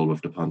have to roll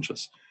with the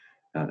punches.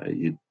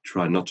 You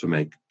try not to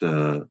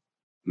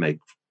make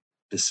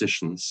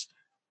decisions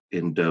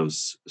in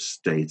those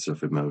states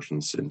of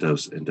emotions, in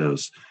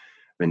those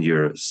when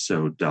you're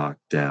so dark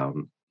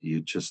down. You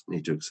just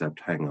need to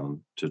accept, hang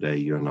on, today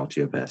you're not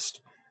your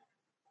best.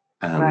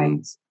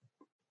 And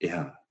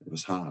yeah, it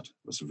was hard.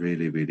 It was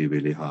really, really,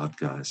 really hard,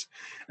 guys.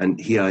 And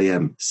here I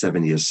am,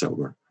 7 years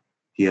sober.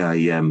 Here I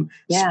am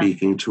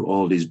speaking to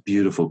all these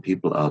beautiful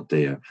people out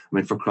there. I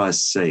mean, for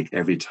Christ's sake,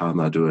 every time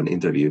I do an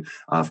interview,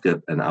 I've got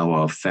an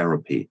hour of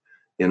therapy.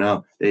 You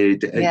know,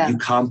 you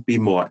can't be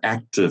more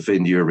active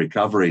in your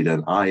recovery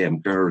than I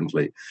am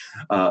currently.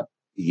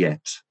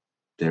 Yet,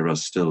 there are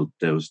still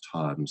those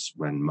times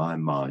when my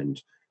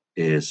mind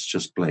is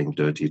just playing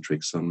dirty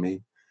tricks on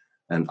me.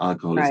 And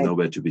alcohol is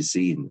nowhere to be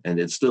seen. And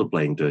it's still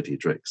playing dirty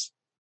tricks.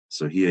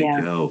 So here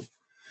you go.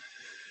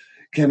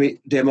 Kemi,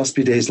 there must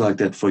be days like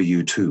that for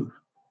you too.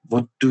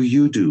 What do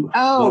you do?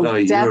 Oh,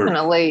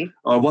 definitely.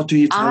 Or what do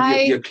you tell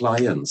your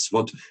clients?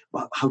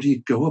 How do you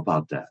go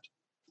about that?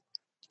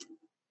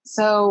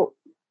 So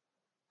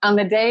on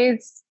the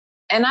days,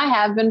 and I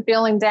have been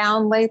feeling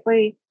down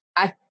lately,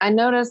 I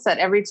notice that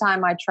every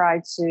time I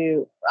try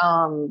to,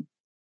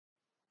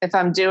 if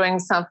I'm doing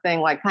something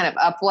like kind of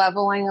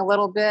up-leveling a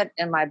little bit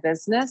in my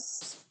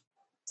business,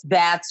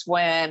 that's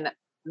when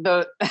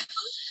the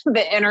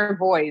inner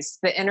voice,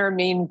 the inner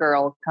mean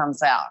girl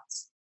comes out.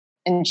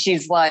 And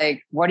she's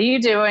like, what are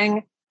you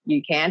doing?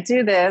 You can't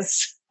do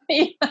this.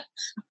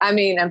 I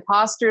mean,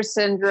 imposter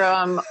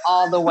syndrome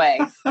all the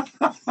way.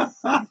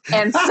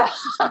 And so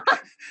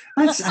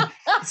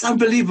it's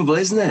unbelievable,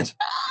 isn't it?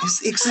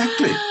 It's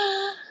exactly.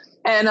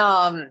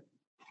 And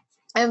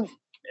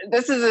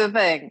this is the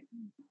thing.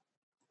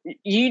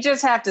 You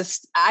just have to,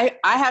 I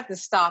have to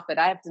stop it.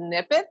 I have to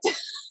nip it,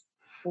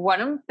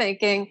 what I'm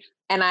thinking.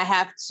 And I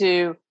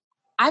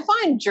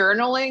find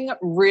journaling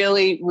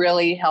really,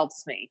 really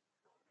helps me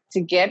to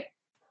get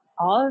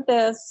all of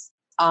this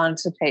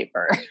onto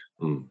paper.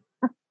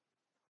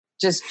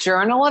 Just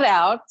journal it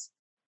out,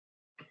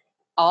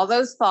 all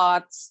those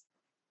thoughts,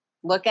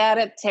 look at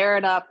it, tear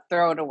it up,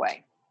 throw it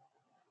away.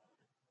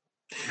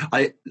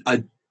 I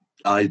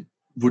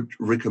would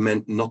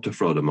recommend not to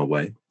throw them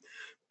away,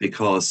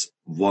 because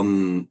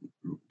one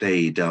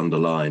day down the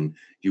line,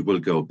 you will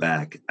go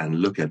back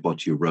and look at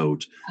what you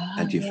wrote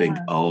and you think,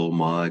 oh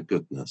my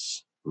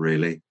goodness,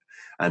 really?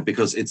 And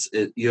because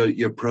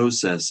your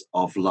process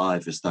of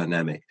life is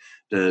dynamic.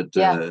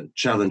 The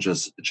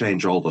challenges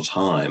change all the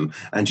time,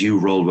 and you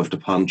roll with the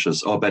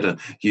punches, or better,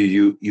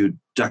 you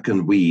duck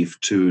and weave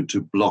to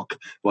block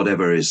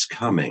whatever is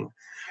coming.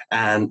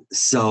 And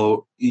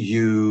so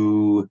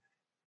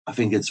I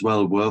think it's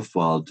well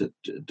worthwhile, the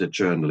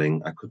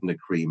journaling. I couldn't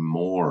agree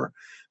more,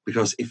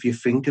 because if you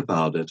think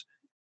about it,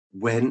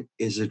 when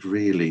is it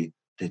really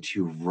that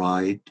you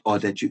write or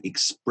that you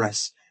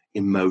express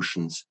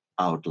emotions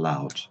out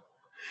loud?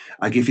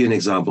 I'll give you an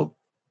example.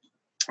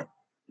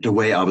 The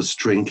way I was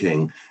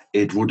drinking,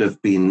 it would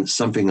have been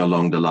something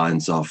along the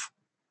lines of,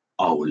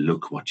 oh,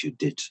 look what you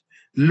did.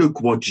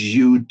 Look what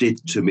you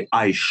did to me.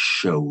 I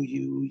show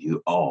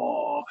you.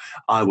 Oh,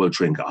 I will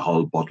drink a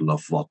whole bottle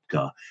of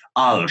vodka.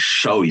 I'll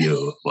show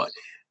you.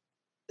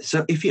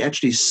 So if you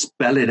actually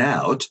spell it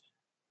out,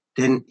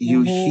 then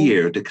you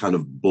hear the kind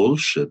of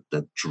bullshit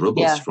that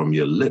dribbles from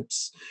your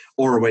lips.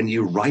 Or when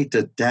you write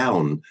it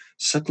down,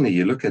 suddenly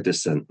you look at the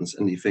sentence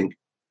and you think,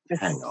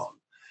 hang on.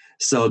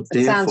 So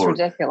It sounds therefore,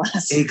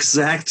 ridiculous.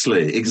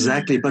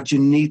 exactly. But you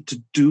need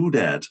to do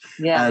that.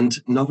 Yeah. And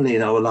normally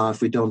in our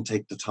life, we don't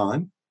take the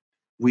time.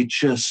 We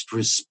just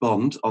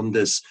respond on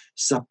this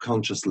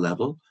subconscious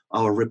level.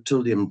 Our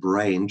reptilian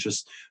brain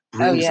just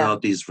brings yeah.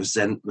 out these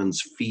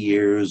resentments,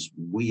 fears,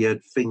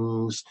 weird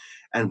things,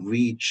 and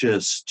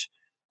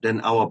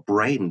then our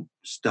brain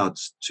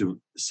starts to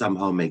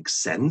somehow make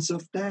sense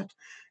of that.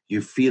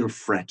 You feel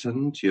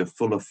threatened, you're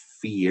full of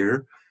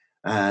fear,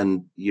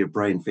 and your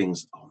brain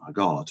thinks, oh my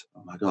God,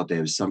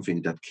 there is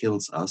something that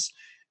kills us.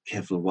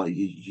 Careful what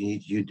you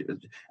do.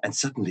 And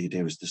suddenly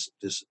there is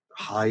this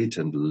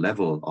heightened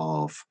level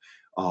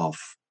of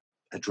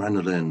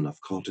adrenaline, of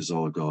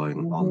cortisol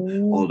going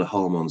on, all the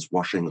hormones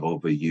washing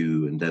over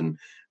you, and then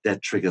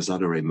that triggers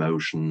other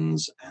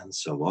emotions and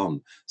so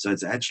on. So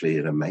it's actually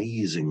an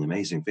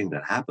amazing thing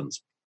that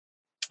happens.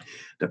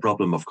 The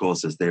problem, of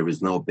course, is there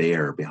is no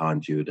bear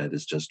behind you that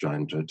is just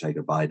trying to take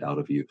a bite out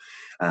of you,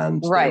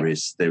 and Right.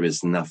 there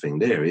is nothing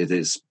there. It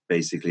is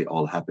basically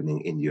all happening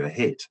in your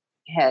head.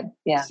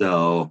 Yeah.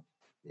 So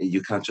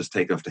you can't just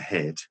take off the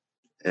head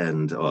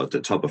or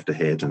the top of the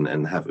head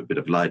and have a bit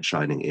of light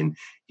shining in.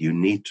 You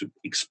need to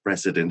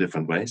express it in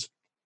different ways.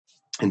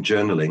 And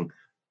journaling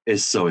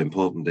is so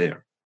important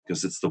there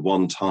because it's the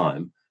one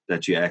time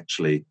that you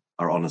actually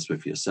are honest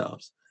with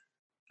yourselves.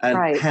 And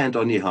Right. hand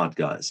on your heart,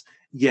 guys.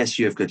 Yes,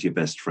 you have got your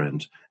best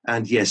friend.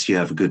 And yes, you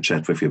have a good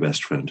chat with your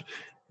best friend.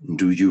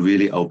 Do you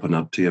really open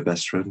up to your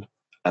best friend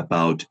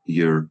about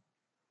your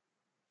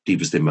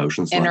deepest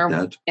emotions like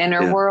that?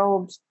 Inner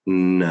world?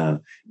 No,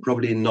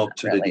 probably not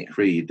to really. the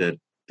degree that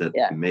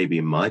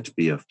maybe might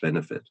be of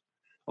benefit.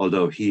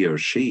 Although he or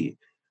she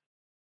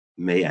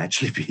may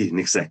actually be in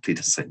exactly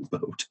the same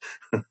boat.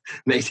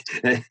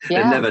 It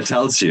never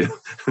tells you.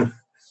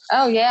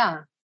 Oh,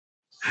 yeah.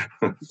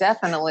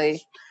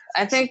 Definitely.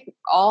 I think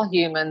all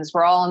humans,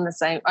 we're all in the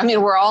same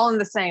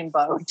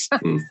boat.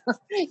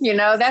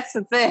 That's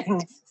the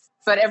thing.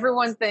 But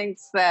everyone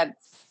thinks that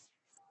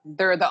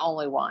they're the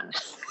only one.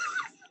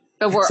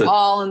 But we're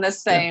all in the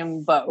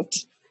same boat.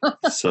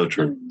 So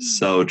true.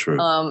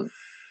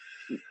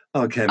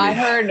 Okay. I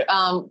heard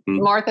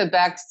Martha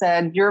Beck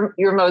said, your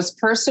most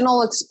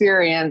personal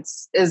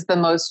experience is the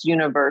most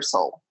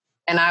universal.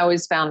 And I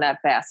always found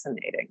that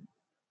fascinating.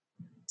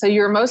 So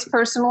your most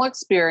personal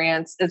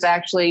experience is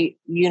actually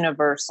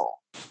universal.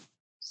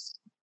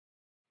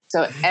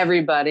 So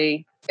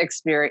everybody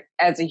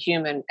as a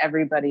human,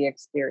 everybody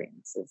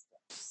experiences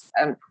this.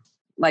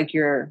 Like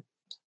your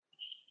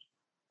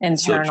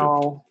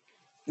internal,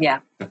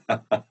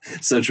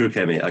 So true,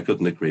 Kemi. I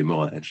couldn't agree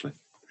more, actually.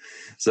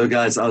 So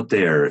guys out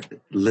there,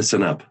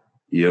 listen up.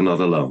 You're not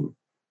alone.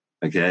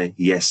 Okay?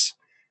 Yes,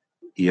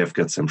 you have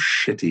got some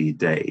shitty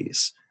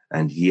days.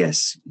 And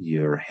yes,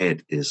 your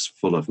head is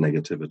full of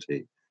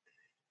negativity.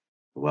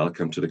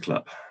 Welcome to the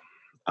club.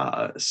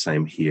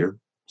 Same here.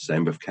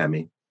 Same with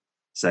Kemi.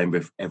 Same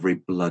with every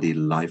bloody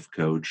life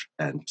coach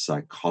and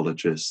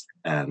psychologist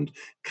and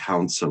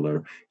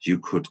counselor you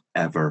could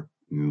ever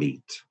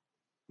meet.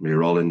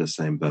 We're all in the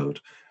same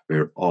boat.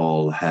 We're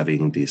all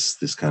having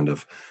this kind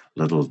of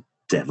little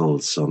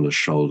devils on the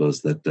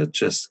shoulders that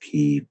just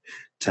keep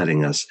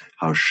telling us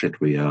how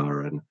shit we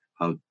are and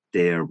how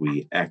dare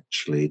we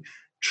actually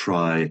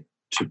try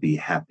to be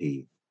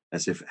happy,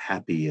 as if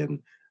happy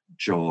and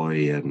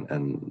joy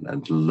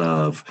and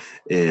love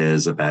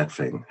is a bad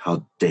thing.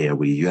 How dare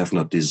we? You have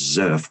not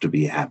deserved to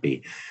be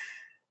happy.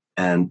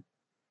 And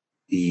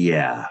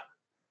yeah,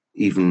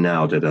 even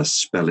now that I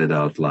spell it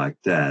out like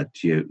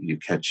that, you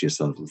catch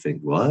yourself and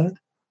think, what?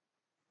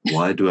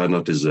 Why do I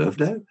not deserve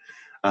that?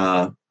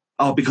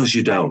 Because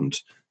you don't.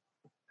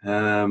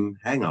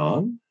 Hang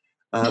on.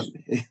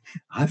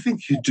 I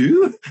think you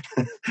do.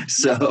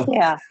 So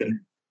yeah.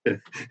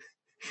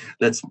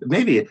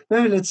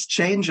 let's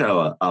change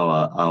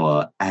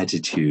our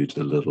attitude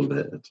a little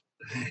bit.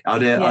 Are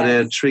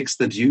there tricks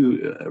that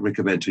you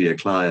recommend to your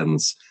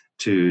clients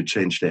to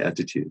change their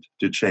attitude,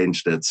 to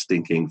change that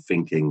stinking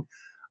thinking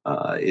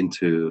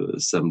into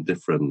some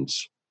different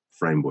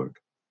framework?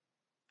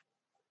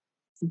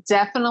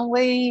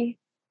 Definitely,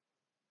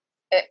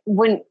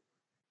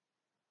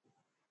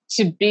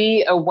 to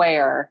be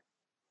aware,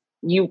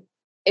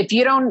 if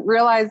you don't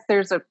realize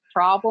there's a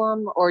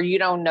problem or you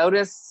don't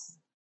notice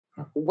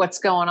what's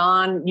going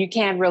on, you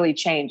can't really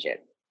change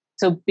it.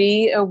 So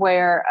be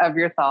aware of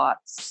your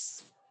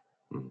thoughts.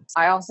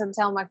 I also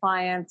tell my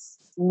clients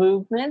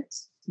movement,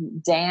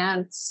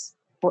 dance,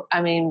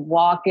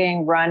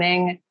 walking,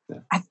 running.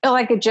 I feel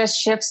like it just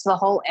shifts the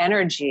whole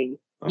energy,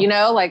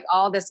 like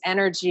all this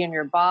energy in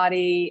your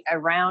body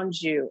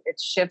around you, it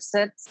shifts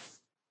it.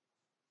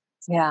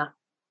 Yeah.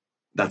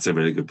 That's a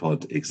really good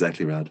point.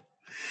 Exactly right.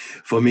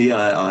 For me,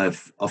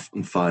 I've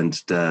often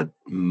find that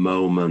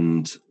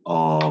moment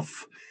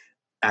of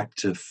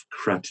active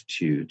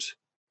gratitude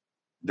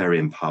very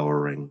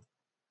empowering.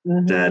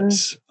 Mm-hmm.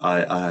 That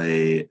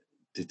I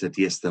did that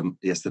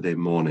yesterday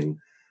morning,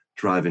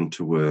 driving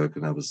to work,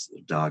 and I was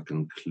dark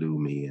and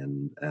gloomy,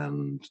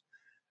 and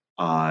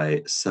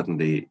I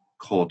suddenly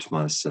caught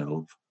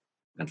myself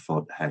and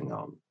thought, hang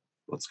on,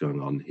 what's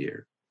going on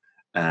here?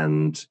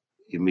 And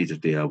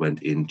immediately I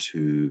went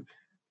into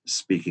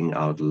speaking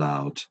out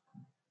loud,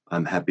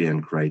 I'm happy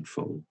and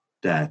grateful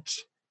that,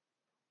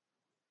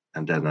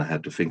 and then I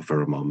had to think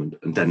for a moment,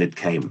 and then it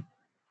came.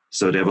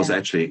 So there was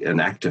actually an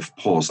active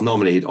pause.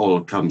 Normally it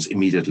all comes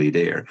immediately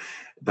there.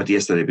 But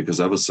yesterday, because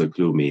I was so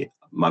gloomy,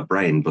 my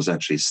brain was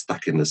actually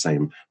stuck in the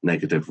same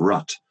negative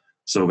rut.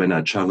 So when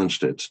I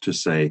challenged it to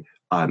say,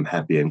 I'm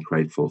happy and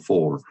grateful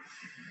for,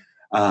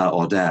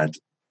 or that,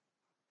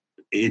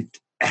 it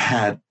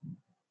had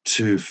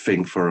to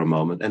think for a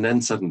moment. And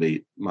then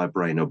suddenly my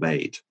brain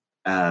obeyed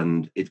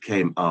and it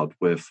came out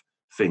with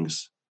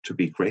things to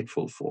be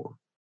grateful for.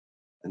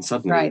 And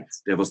suddenly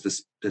there was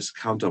this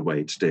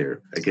counterweight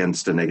there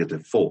against the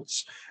negative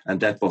thoughts. And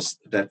that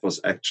was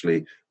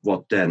actually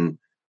what then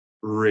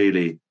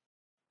really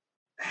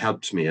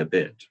helped me a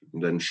bit.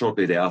 And then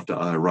shortly thereafter,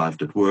 I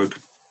arrived at work,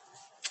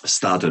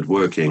 started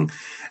working,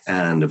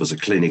 and it was a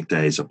clinic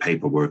day, so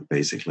paperwork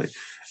basically.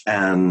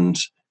 And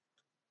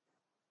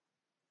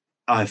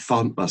I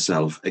found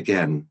myself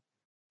again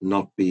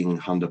not being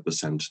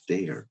 100%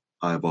 there.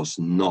 I was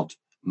not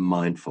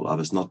mindful. I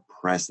was not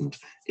present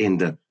in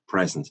the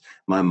present.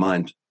 My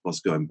mind was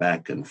going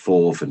back and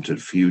forth into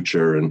the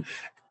future and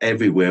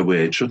everywhere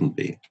where it shouldn't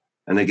be.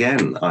 And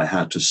again, I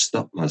had to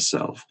stop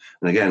myself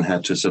and again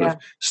had to sort of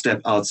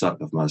step outside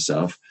of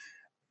myself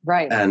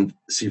and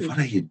see, what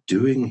are you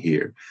doing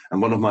here?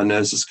 And one of my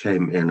nurses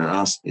came in and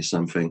asked me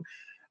something,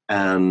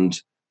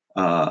 and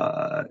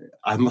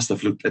I must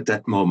have looked at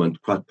that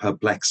moment quite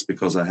perplexed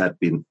because I had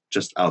been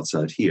just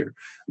outside here.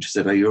 And she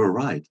said, are you all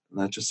right?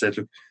 And I just said,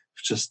 look,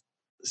 I've just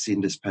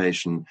seen this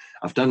patient.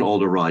 I've done all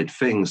the right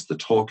things, the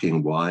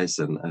talking wise,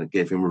 and I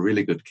gave him a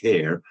really good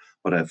care,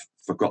 but I've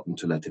forgotten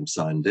to let him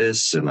sign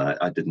this, and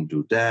I didn't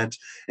do that.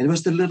 And it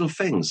was the little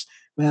things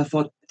where I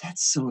thought,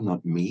 that's so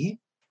not me.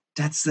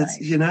 That's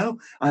you know,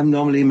 I'm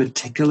normally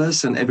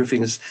meticulous and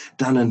everything is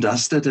done and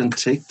dusted and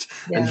ticked.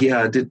 Yeah. And here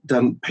I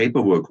done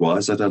paperwork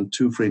wise, I done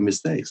 2-3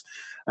 mistakes.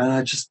 And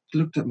I just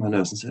looked at my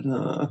nurse and said,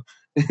 oh,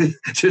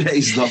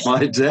 today's not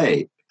my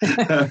day.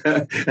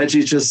 And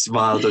she just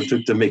smiled and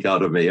took the mick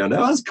out of me. And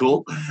that was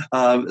cool.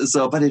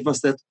 But it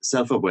was that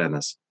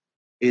self-awareness.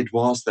 It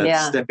was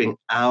that stepping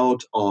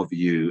out of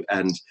you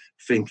and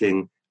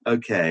thinking,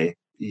 okay,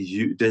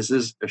 this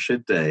is a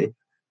shit day.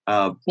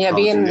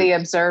 Being the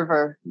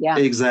observer. Yeah,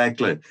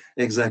 exactly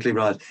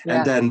right. Yeah.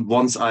 And then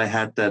once I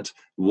had that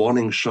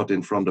warning shot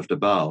in front of the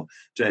bow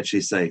to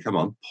actually say, come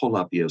on, pull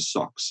up your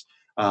socks,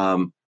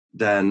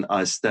 then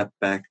I stepped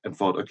back and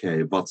thought,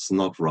 okay, what's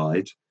not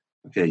right?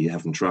 Okay, you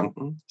haven't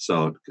drunken,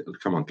 so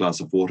come on,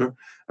 glass of water,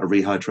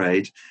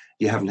 rehydrate.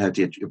 You haven't had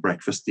your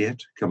breakfast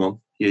yet. Come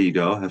on, here you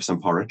go, have some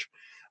porridge,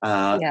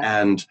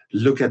 and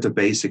look at the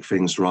basic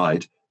things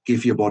right.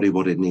 Give your body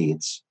what it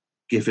needs.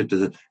 Give it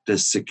the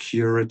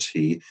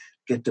security,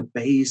 get the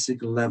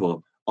basic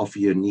level of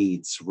your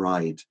needs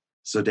right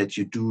so that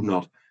you do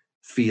not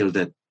feel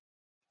that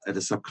at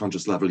a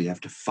subconscious level you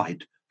have to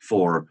fight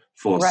for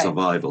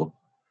survival.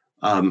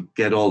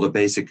 Get all the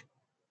basic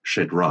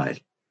shit right.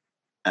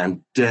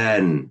 And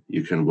then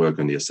you can work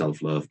on your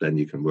self-love, then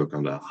you can work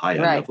on the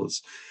higher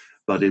levels.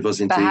 But it was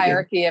intriguing. The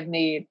hierarchy of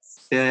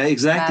needs. Yeah,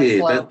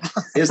 exactly.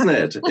 Isn't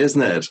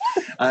it?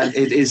 And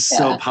it is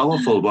so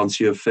powerful once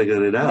you have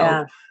figured it out.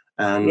 Yeah.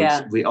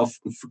 And we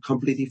often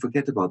completely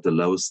forget about the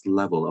lowest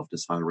level of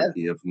this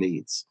hierarchy of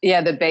needs.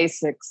 Yeah, the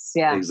basics.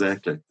 Yeah.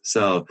 Exactly.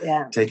 So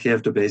take care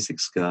of the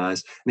basics,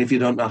 guys. And if you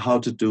don't know how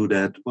to do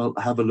that, well,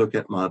 have a look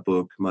at my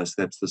book, My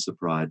Steps to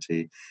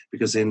Sobriety,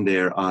 because in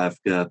there I've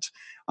got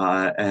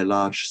a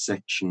large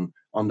section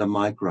on the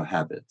micro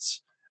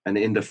habits. And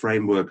in the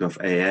framework of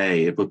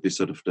AA, it would be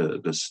sort of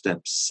the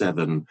step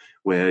 7,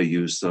 where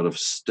you sort of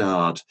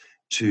start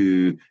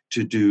to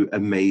do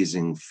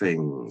amazing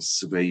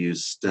things, where you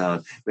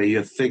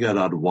have figured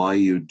out why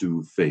you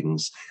do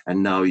things,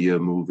 and now you're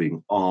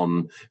moving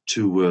on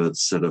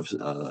towards sort of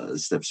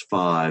steps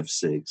 5,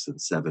 6,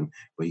 and 7,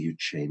 where you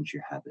change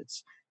your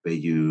habits, where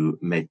you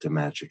make the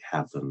magic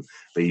happen,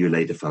 where you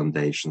lay the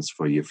foundations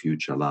for your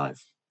future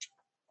life.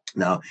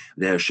 Now,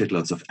 there are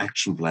shitloads of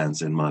action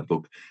plans in my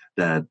book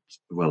that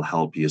will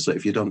help you. So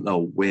if you don't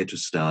know where to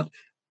start,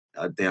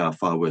 there are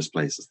far worse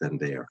places than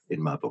there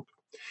in my book.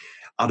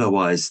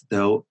 Otherwise,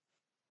 though,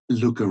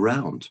 look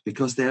around,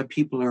 because there are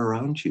people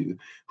around you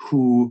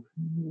who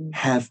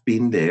have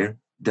been there,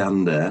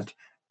 done that,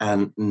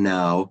 and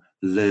now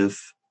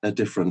live a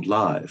different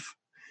life.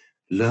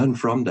 Learn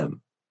from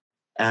them.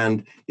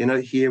 And,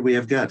 here we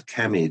have got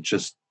Cami,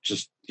 just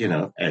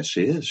as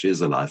she is. She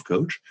is a life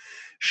coach.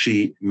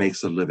 She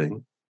makes a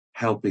living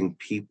helping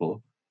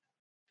people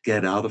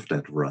get out of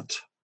that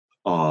rut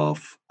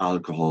of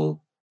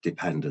alcohol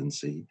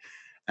dependency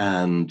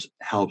and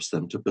helps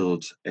them to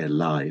build a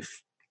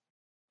life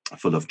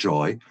full of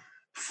joy,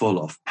 full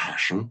of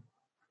passion.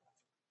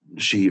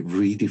 She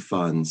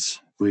redefines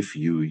with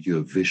you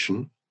your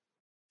vision,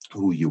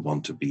 who you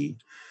want to be.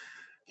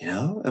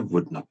 It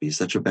would not be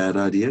such a bad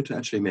idea to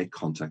actually make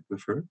contact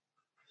with her.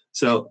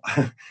 So,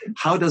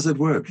 how does it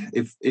work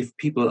if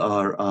people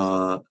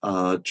are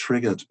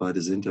triggered by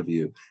this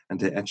interview and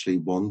they actually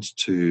want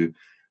to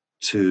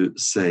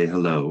say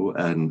hello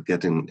and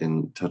get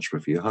in touch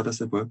with you? How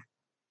does it work?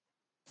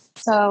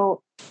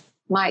 So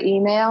my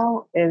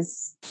email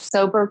is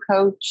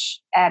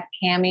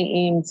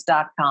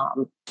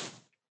sobercoach@camieames.com.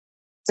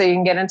 So you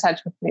can get in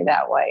touch with me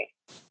that way.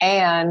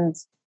 And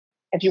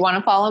if you want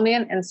to follow me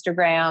on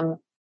Instagram,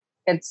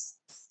 it's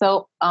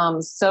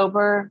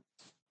sober_Nola.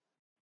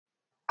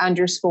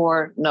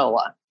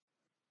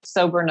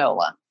 Sober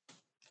Nola.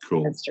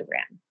 Cool.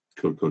 Instagram.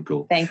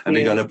 Cool. Thank you. And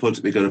we're gonna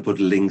put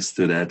links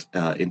to that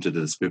into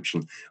the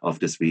description of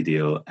this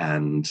video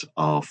and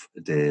of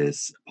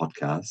this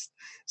podcast,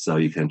 so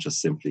you can just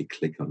simply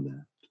click on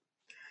that.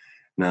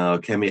 Now,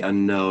 Camie, I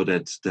know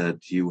that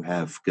you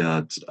have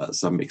got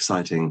some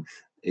exciting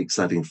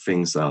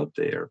things out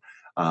there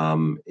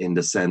in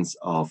the sense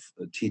of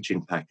a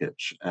teaching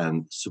package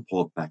and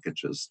support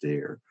packages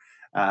there.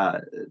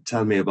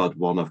 Tell me about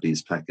one of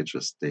these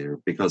packages there,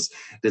 because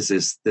this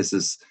is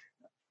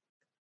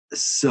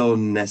so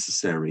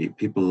necessary.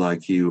 People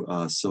like you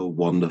are so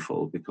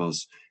wonderful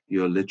because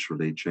you're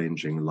literally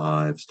changing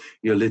lives.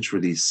 You're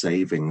literally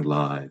saving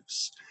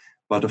lives.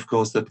 But of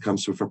course, that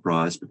comes with a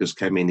price, because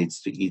Camie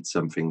needs to eat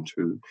something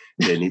too.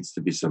 There needs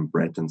to be some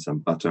bread and some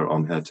butter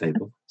on her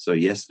table. So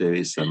yes, there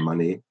is some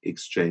money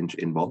exchange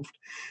involved.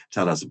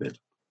 Tell us a bit.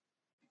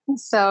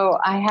 So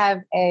I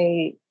have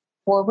a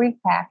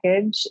 4-week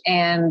package,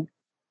 and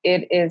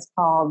it is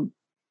called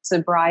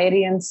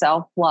Sobriety and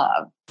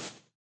Self-Love.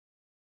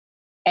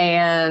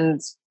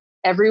 And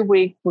every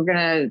week we're going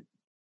to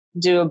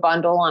do a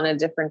bundle on a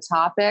different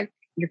topic.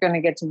 You're going to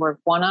get to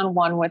work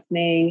one-on-one with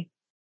me.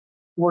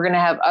 We're going to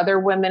have other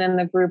women in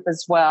the group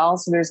as well.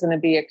 So there's going to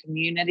be a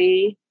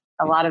community,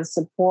 a lot of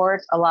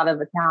support, a lot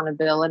of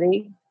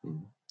accountability.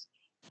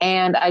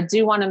 And I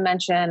do want to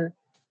mention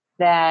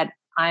that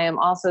I am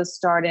also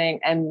starting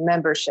a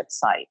membership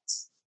site,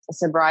 a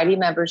sobriety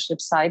membership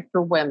site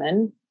for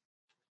women.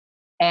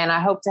 And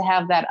I hope to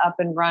have that up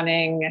and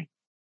running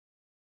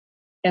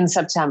in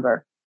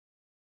September.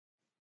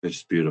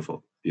 It's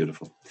beautiful.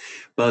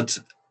 But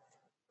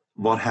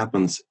what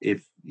happens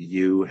if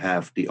you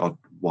have the odd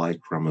Y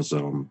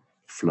chromosome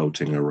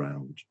floating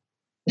around?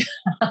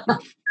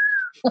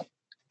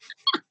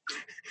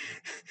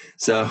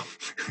 So,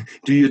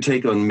 do you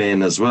take on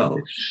men as well?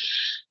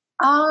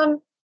 I've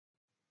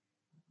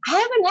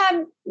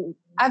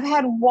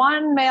had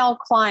one male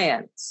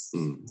client.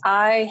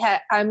 I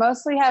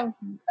mostly have,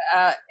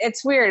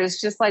 it's weird. It's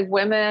just like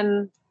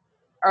women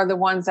are the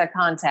ones that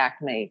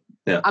contact me.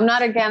 Yeah. I'm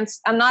not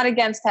against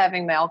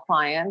having male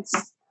clients.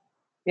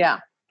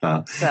 Yeah.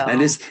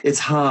 And it's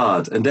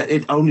hard, and that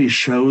it only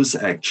shows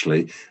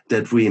actually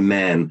that we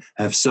men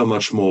have so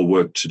much more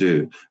work to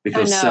do,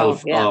 because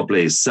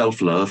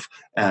self-love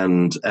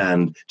and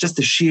just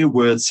the sheer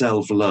word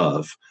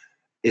self-love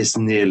is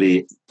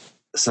nearly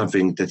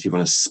something that you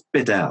want to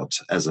spit out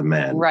as a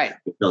man, right?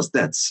 Because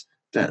that's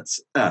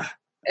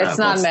it's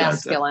not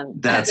masculine.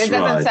 It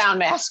doesn't sound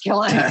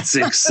masculine. That's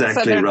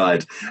exactly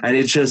right. And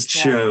it just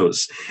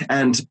shows.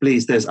 And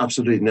please, there's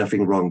absolutely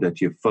nothing wrong that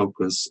you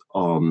focus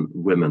on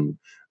women,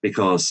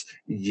 because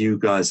you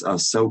guys are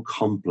so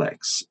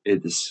complex.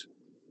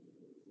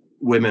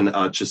 Women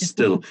are just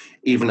still,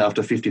 even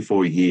after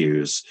 54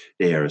 years,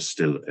 they are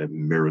still a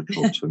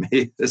miracle to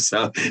me.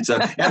 So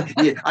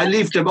I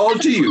leave them all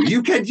to you.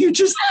 You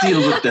just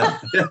deal with them.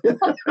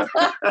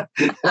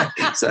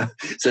 so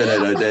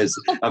no,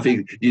 I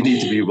think you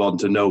need to be one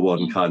to know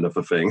one kind of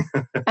a thing.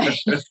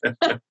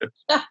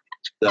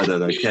 No,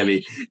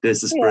 Camie,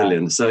 this is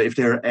brilliant. So if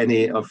there are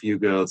any of you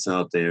girls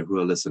out there who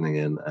are listening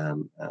in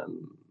and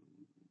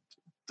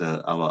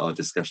our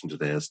discussion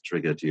today has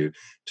triggered you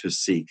to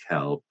seek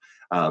help,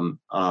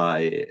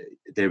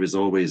 there is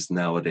always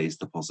nowadays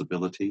the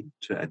possibility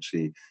to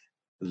actually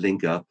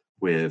link up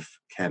with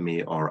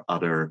Camie or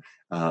other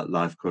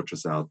life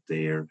coaches out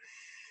there.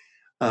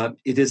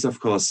 It is, of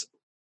course,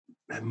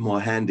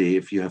 more handy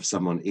if you have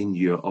someone in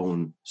your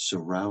own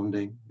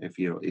surrounding, if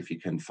you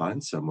can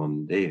find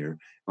someone there.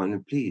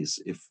 And please,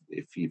 if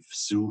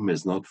Zoom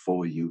is not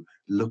for you,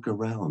 look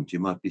around. You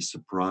might be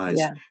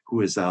surprised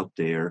who is out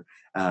there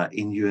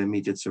in your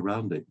immediate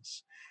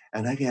surroundings.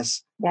 And I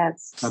guess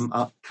come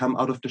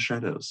out of the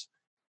shadows.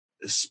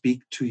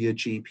 Speak to your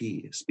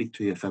GP, speak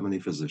to your family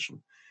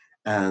physician,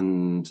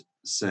 and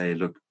say,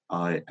 look,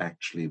 I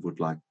actually would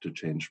like to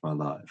change my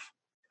life.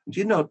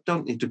 You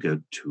don't need to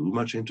go too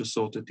much into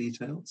sordid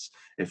details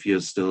if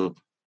you're still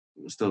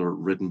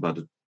ridden by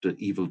the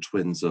evil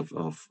twins of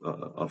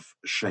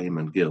shame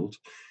and guilt.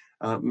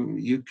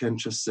 You can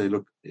just say,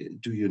 look,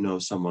 do you know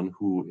someone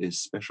who is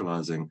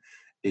specializing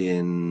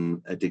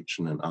in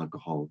addiction and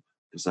alcohol?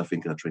 Because I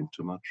think I drink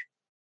too much.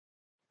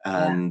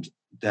 And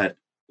that,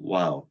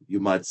 wow, you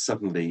might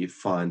suddenly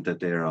find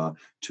that there are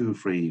 2,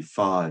 3,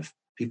 5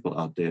 people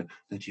out there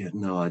that you had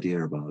no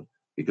idea about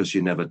because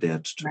you never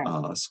dared to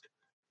ask.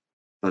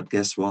 But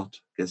guess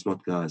what? Guess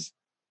what, guys?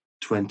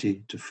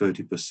 20 to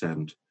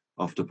 30%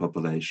 of the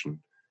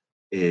population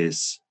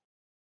is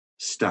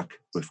stuck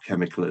with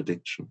chemical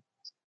addiction.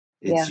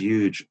 It's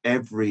huge.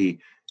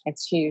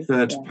 It's huge.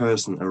 Third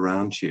person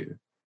around you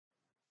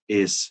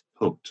is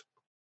hooked.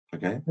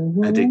 Okay,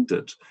 Mm-hmm.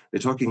 addicted. We're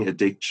talking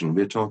addiction.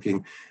 We're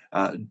talking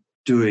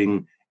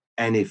doing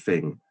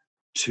anything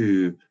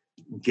to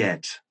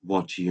get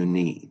what you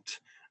need,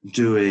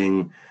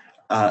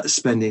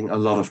 spending a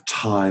lot of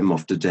time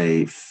of the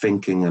day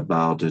thinking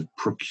about it,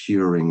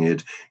 procuring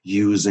it,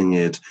 using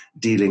it,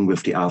 dealing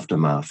with the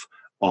aftermath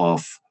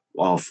of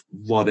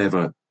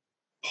whatever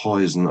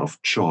poison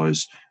of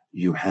choice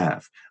you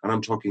have. And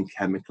I'm talking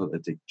chemical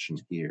addiction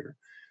here.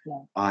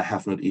 Yeah. I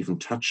have not even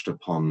touched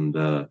upon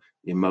the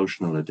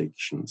emotional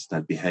addictions,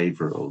 that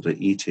behavioral, the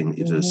eating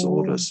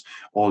disorders,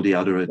 all the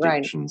other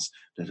addictions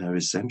that are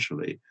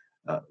essentially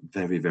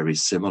very, very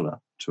similar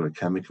to a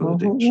chemical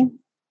addiction.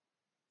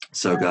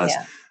 So, guys,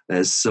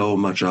 there's so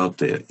much out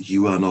there.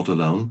 You are not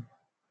alone.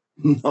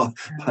 Not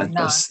by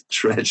no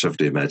stretch of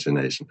the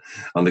imagination.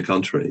 On the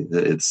contrary,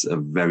 it's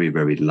very,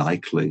 very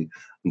likely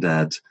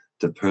that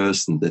the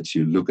person that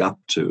you look up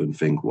to and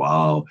think,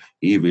 wow,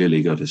 he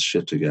really got his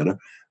shit together,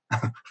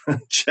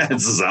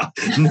 chances are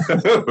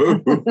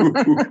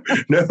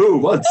no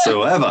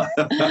whatsoever.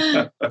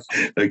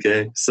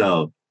 Okay,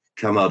 so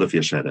come out of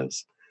your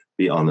shadows,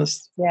 be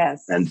honest,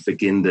 and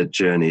begin that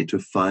journey to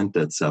find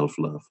that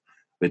self-love,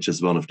 which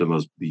is one of the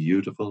most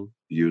beautiful,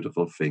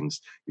 beautiful things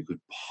you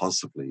could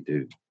possibly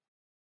do.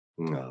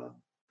 Oh.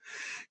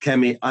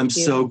 Kemi, I'm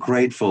so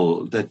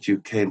grateful that you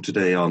came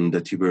today on,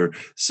 that you were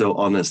so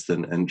honest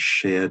and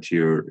shared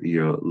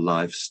your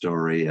life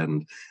story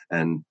and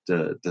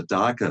the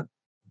darker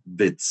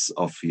bits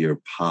of your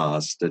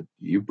past that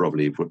you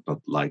probably would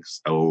not like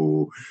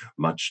so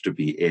much to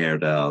be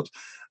aired out.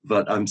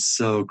 But I'm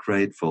so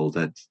grateful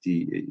that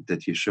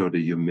you showed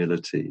the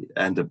humility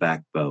and the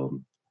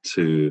backbone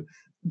to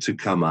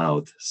come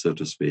out, so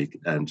to speak,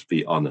 and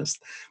be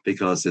honest,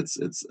 because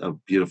it's a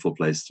beautiful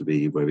place to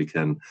be, where we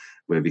can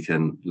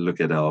look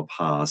at our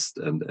past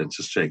and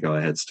just shake our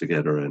heads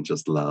together and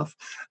just laugh.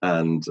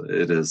 And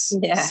it is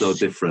so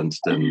different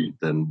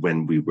than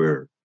when we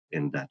were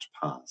in that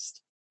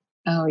past.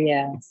 Oh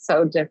yeah,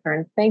 so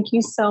different. Thank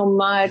you so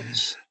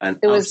much. And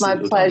it was my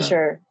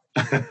pleasure.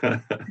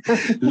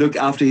 Look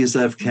after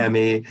yourself,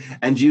 Kemi,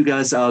 and you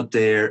guys out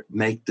there,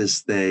 make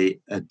this day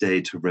a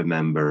day to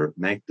remember.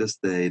 Make this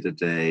day the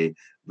day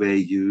where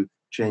you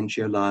change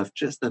your life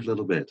just a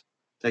little bit.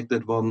 Take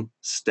that one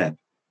step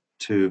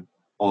to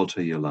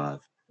alter your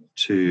life,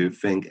 to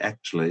think,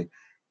 actually,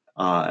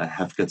 I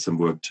have got some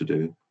work to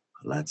do.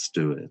 Let's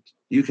do it.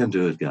 You can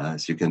do it,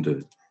 guys. You can do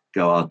it.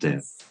 Go out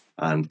there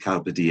and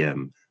carpe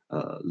diem.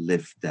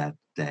 Live that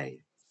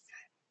day.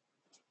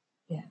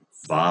 Yes.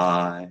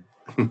 Bye.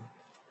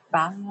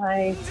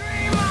 Bye.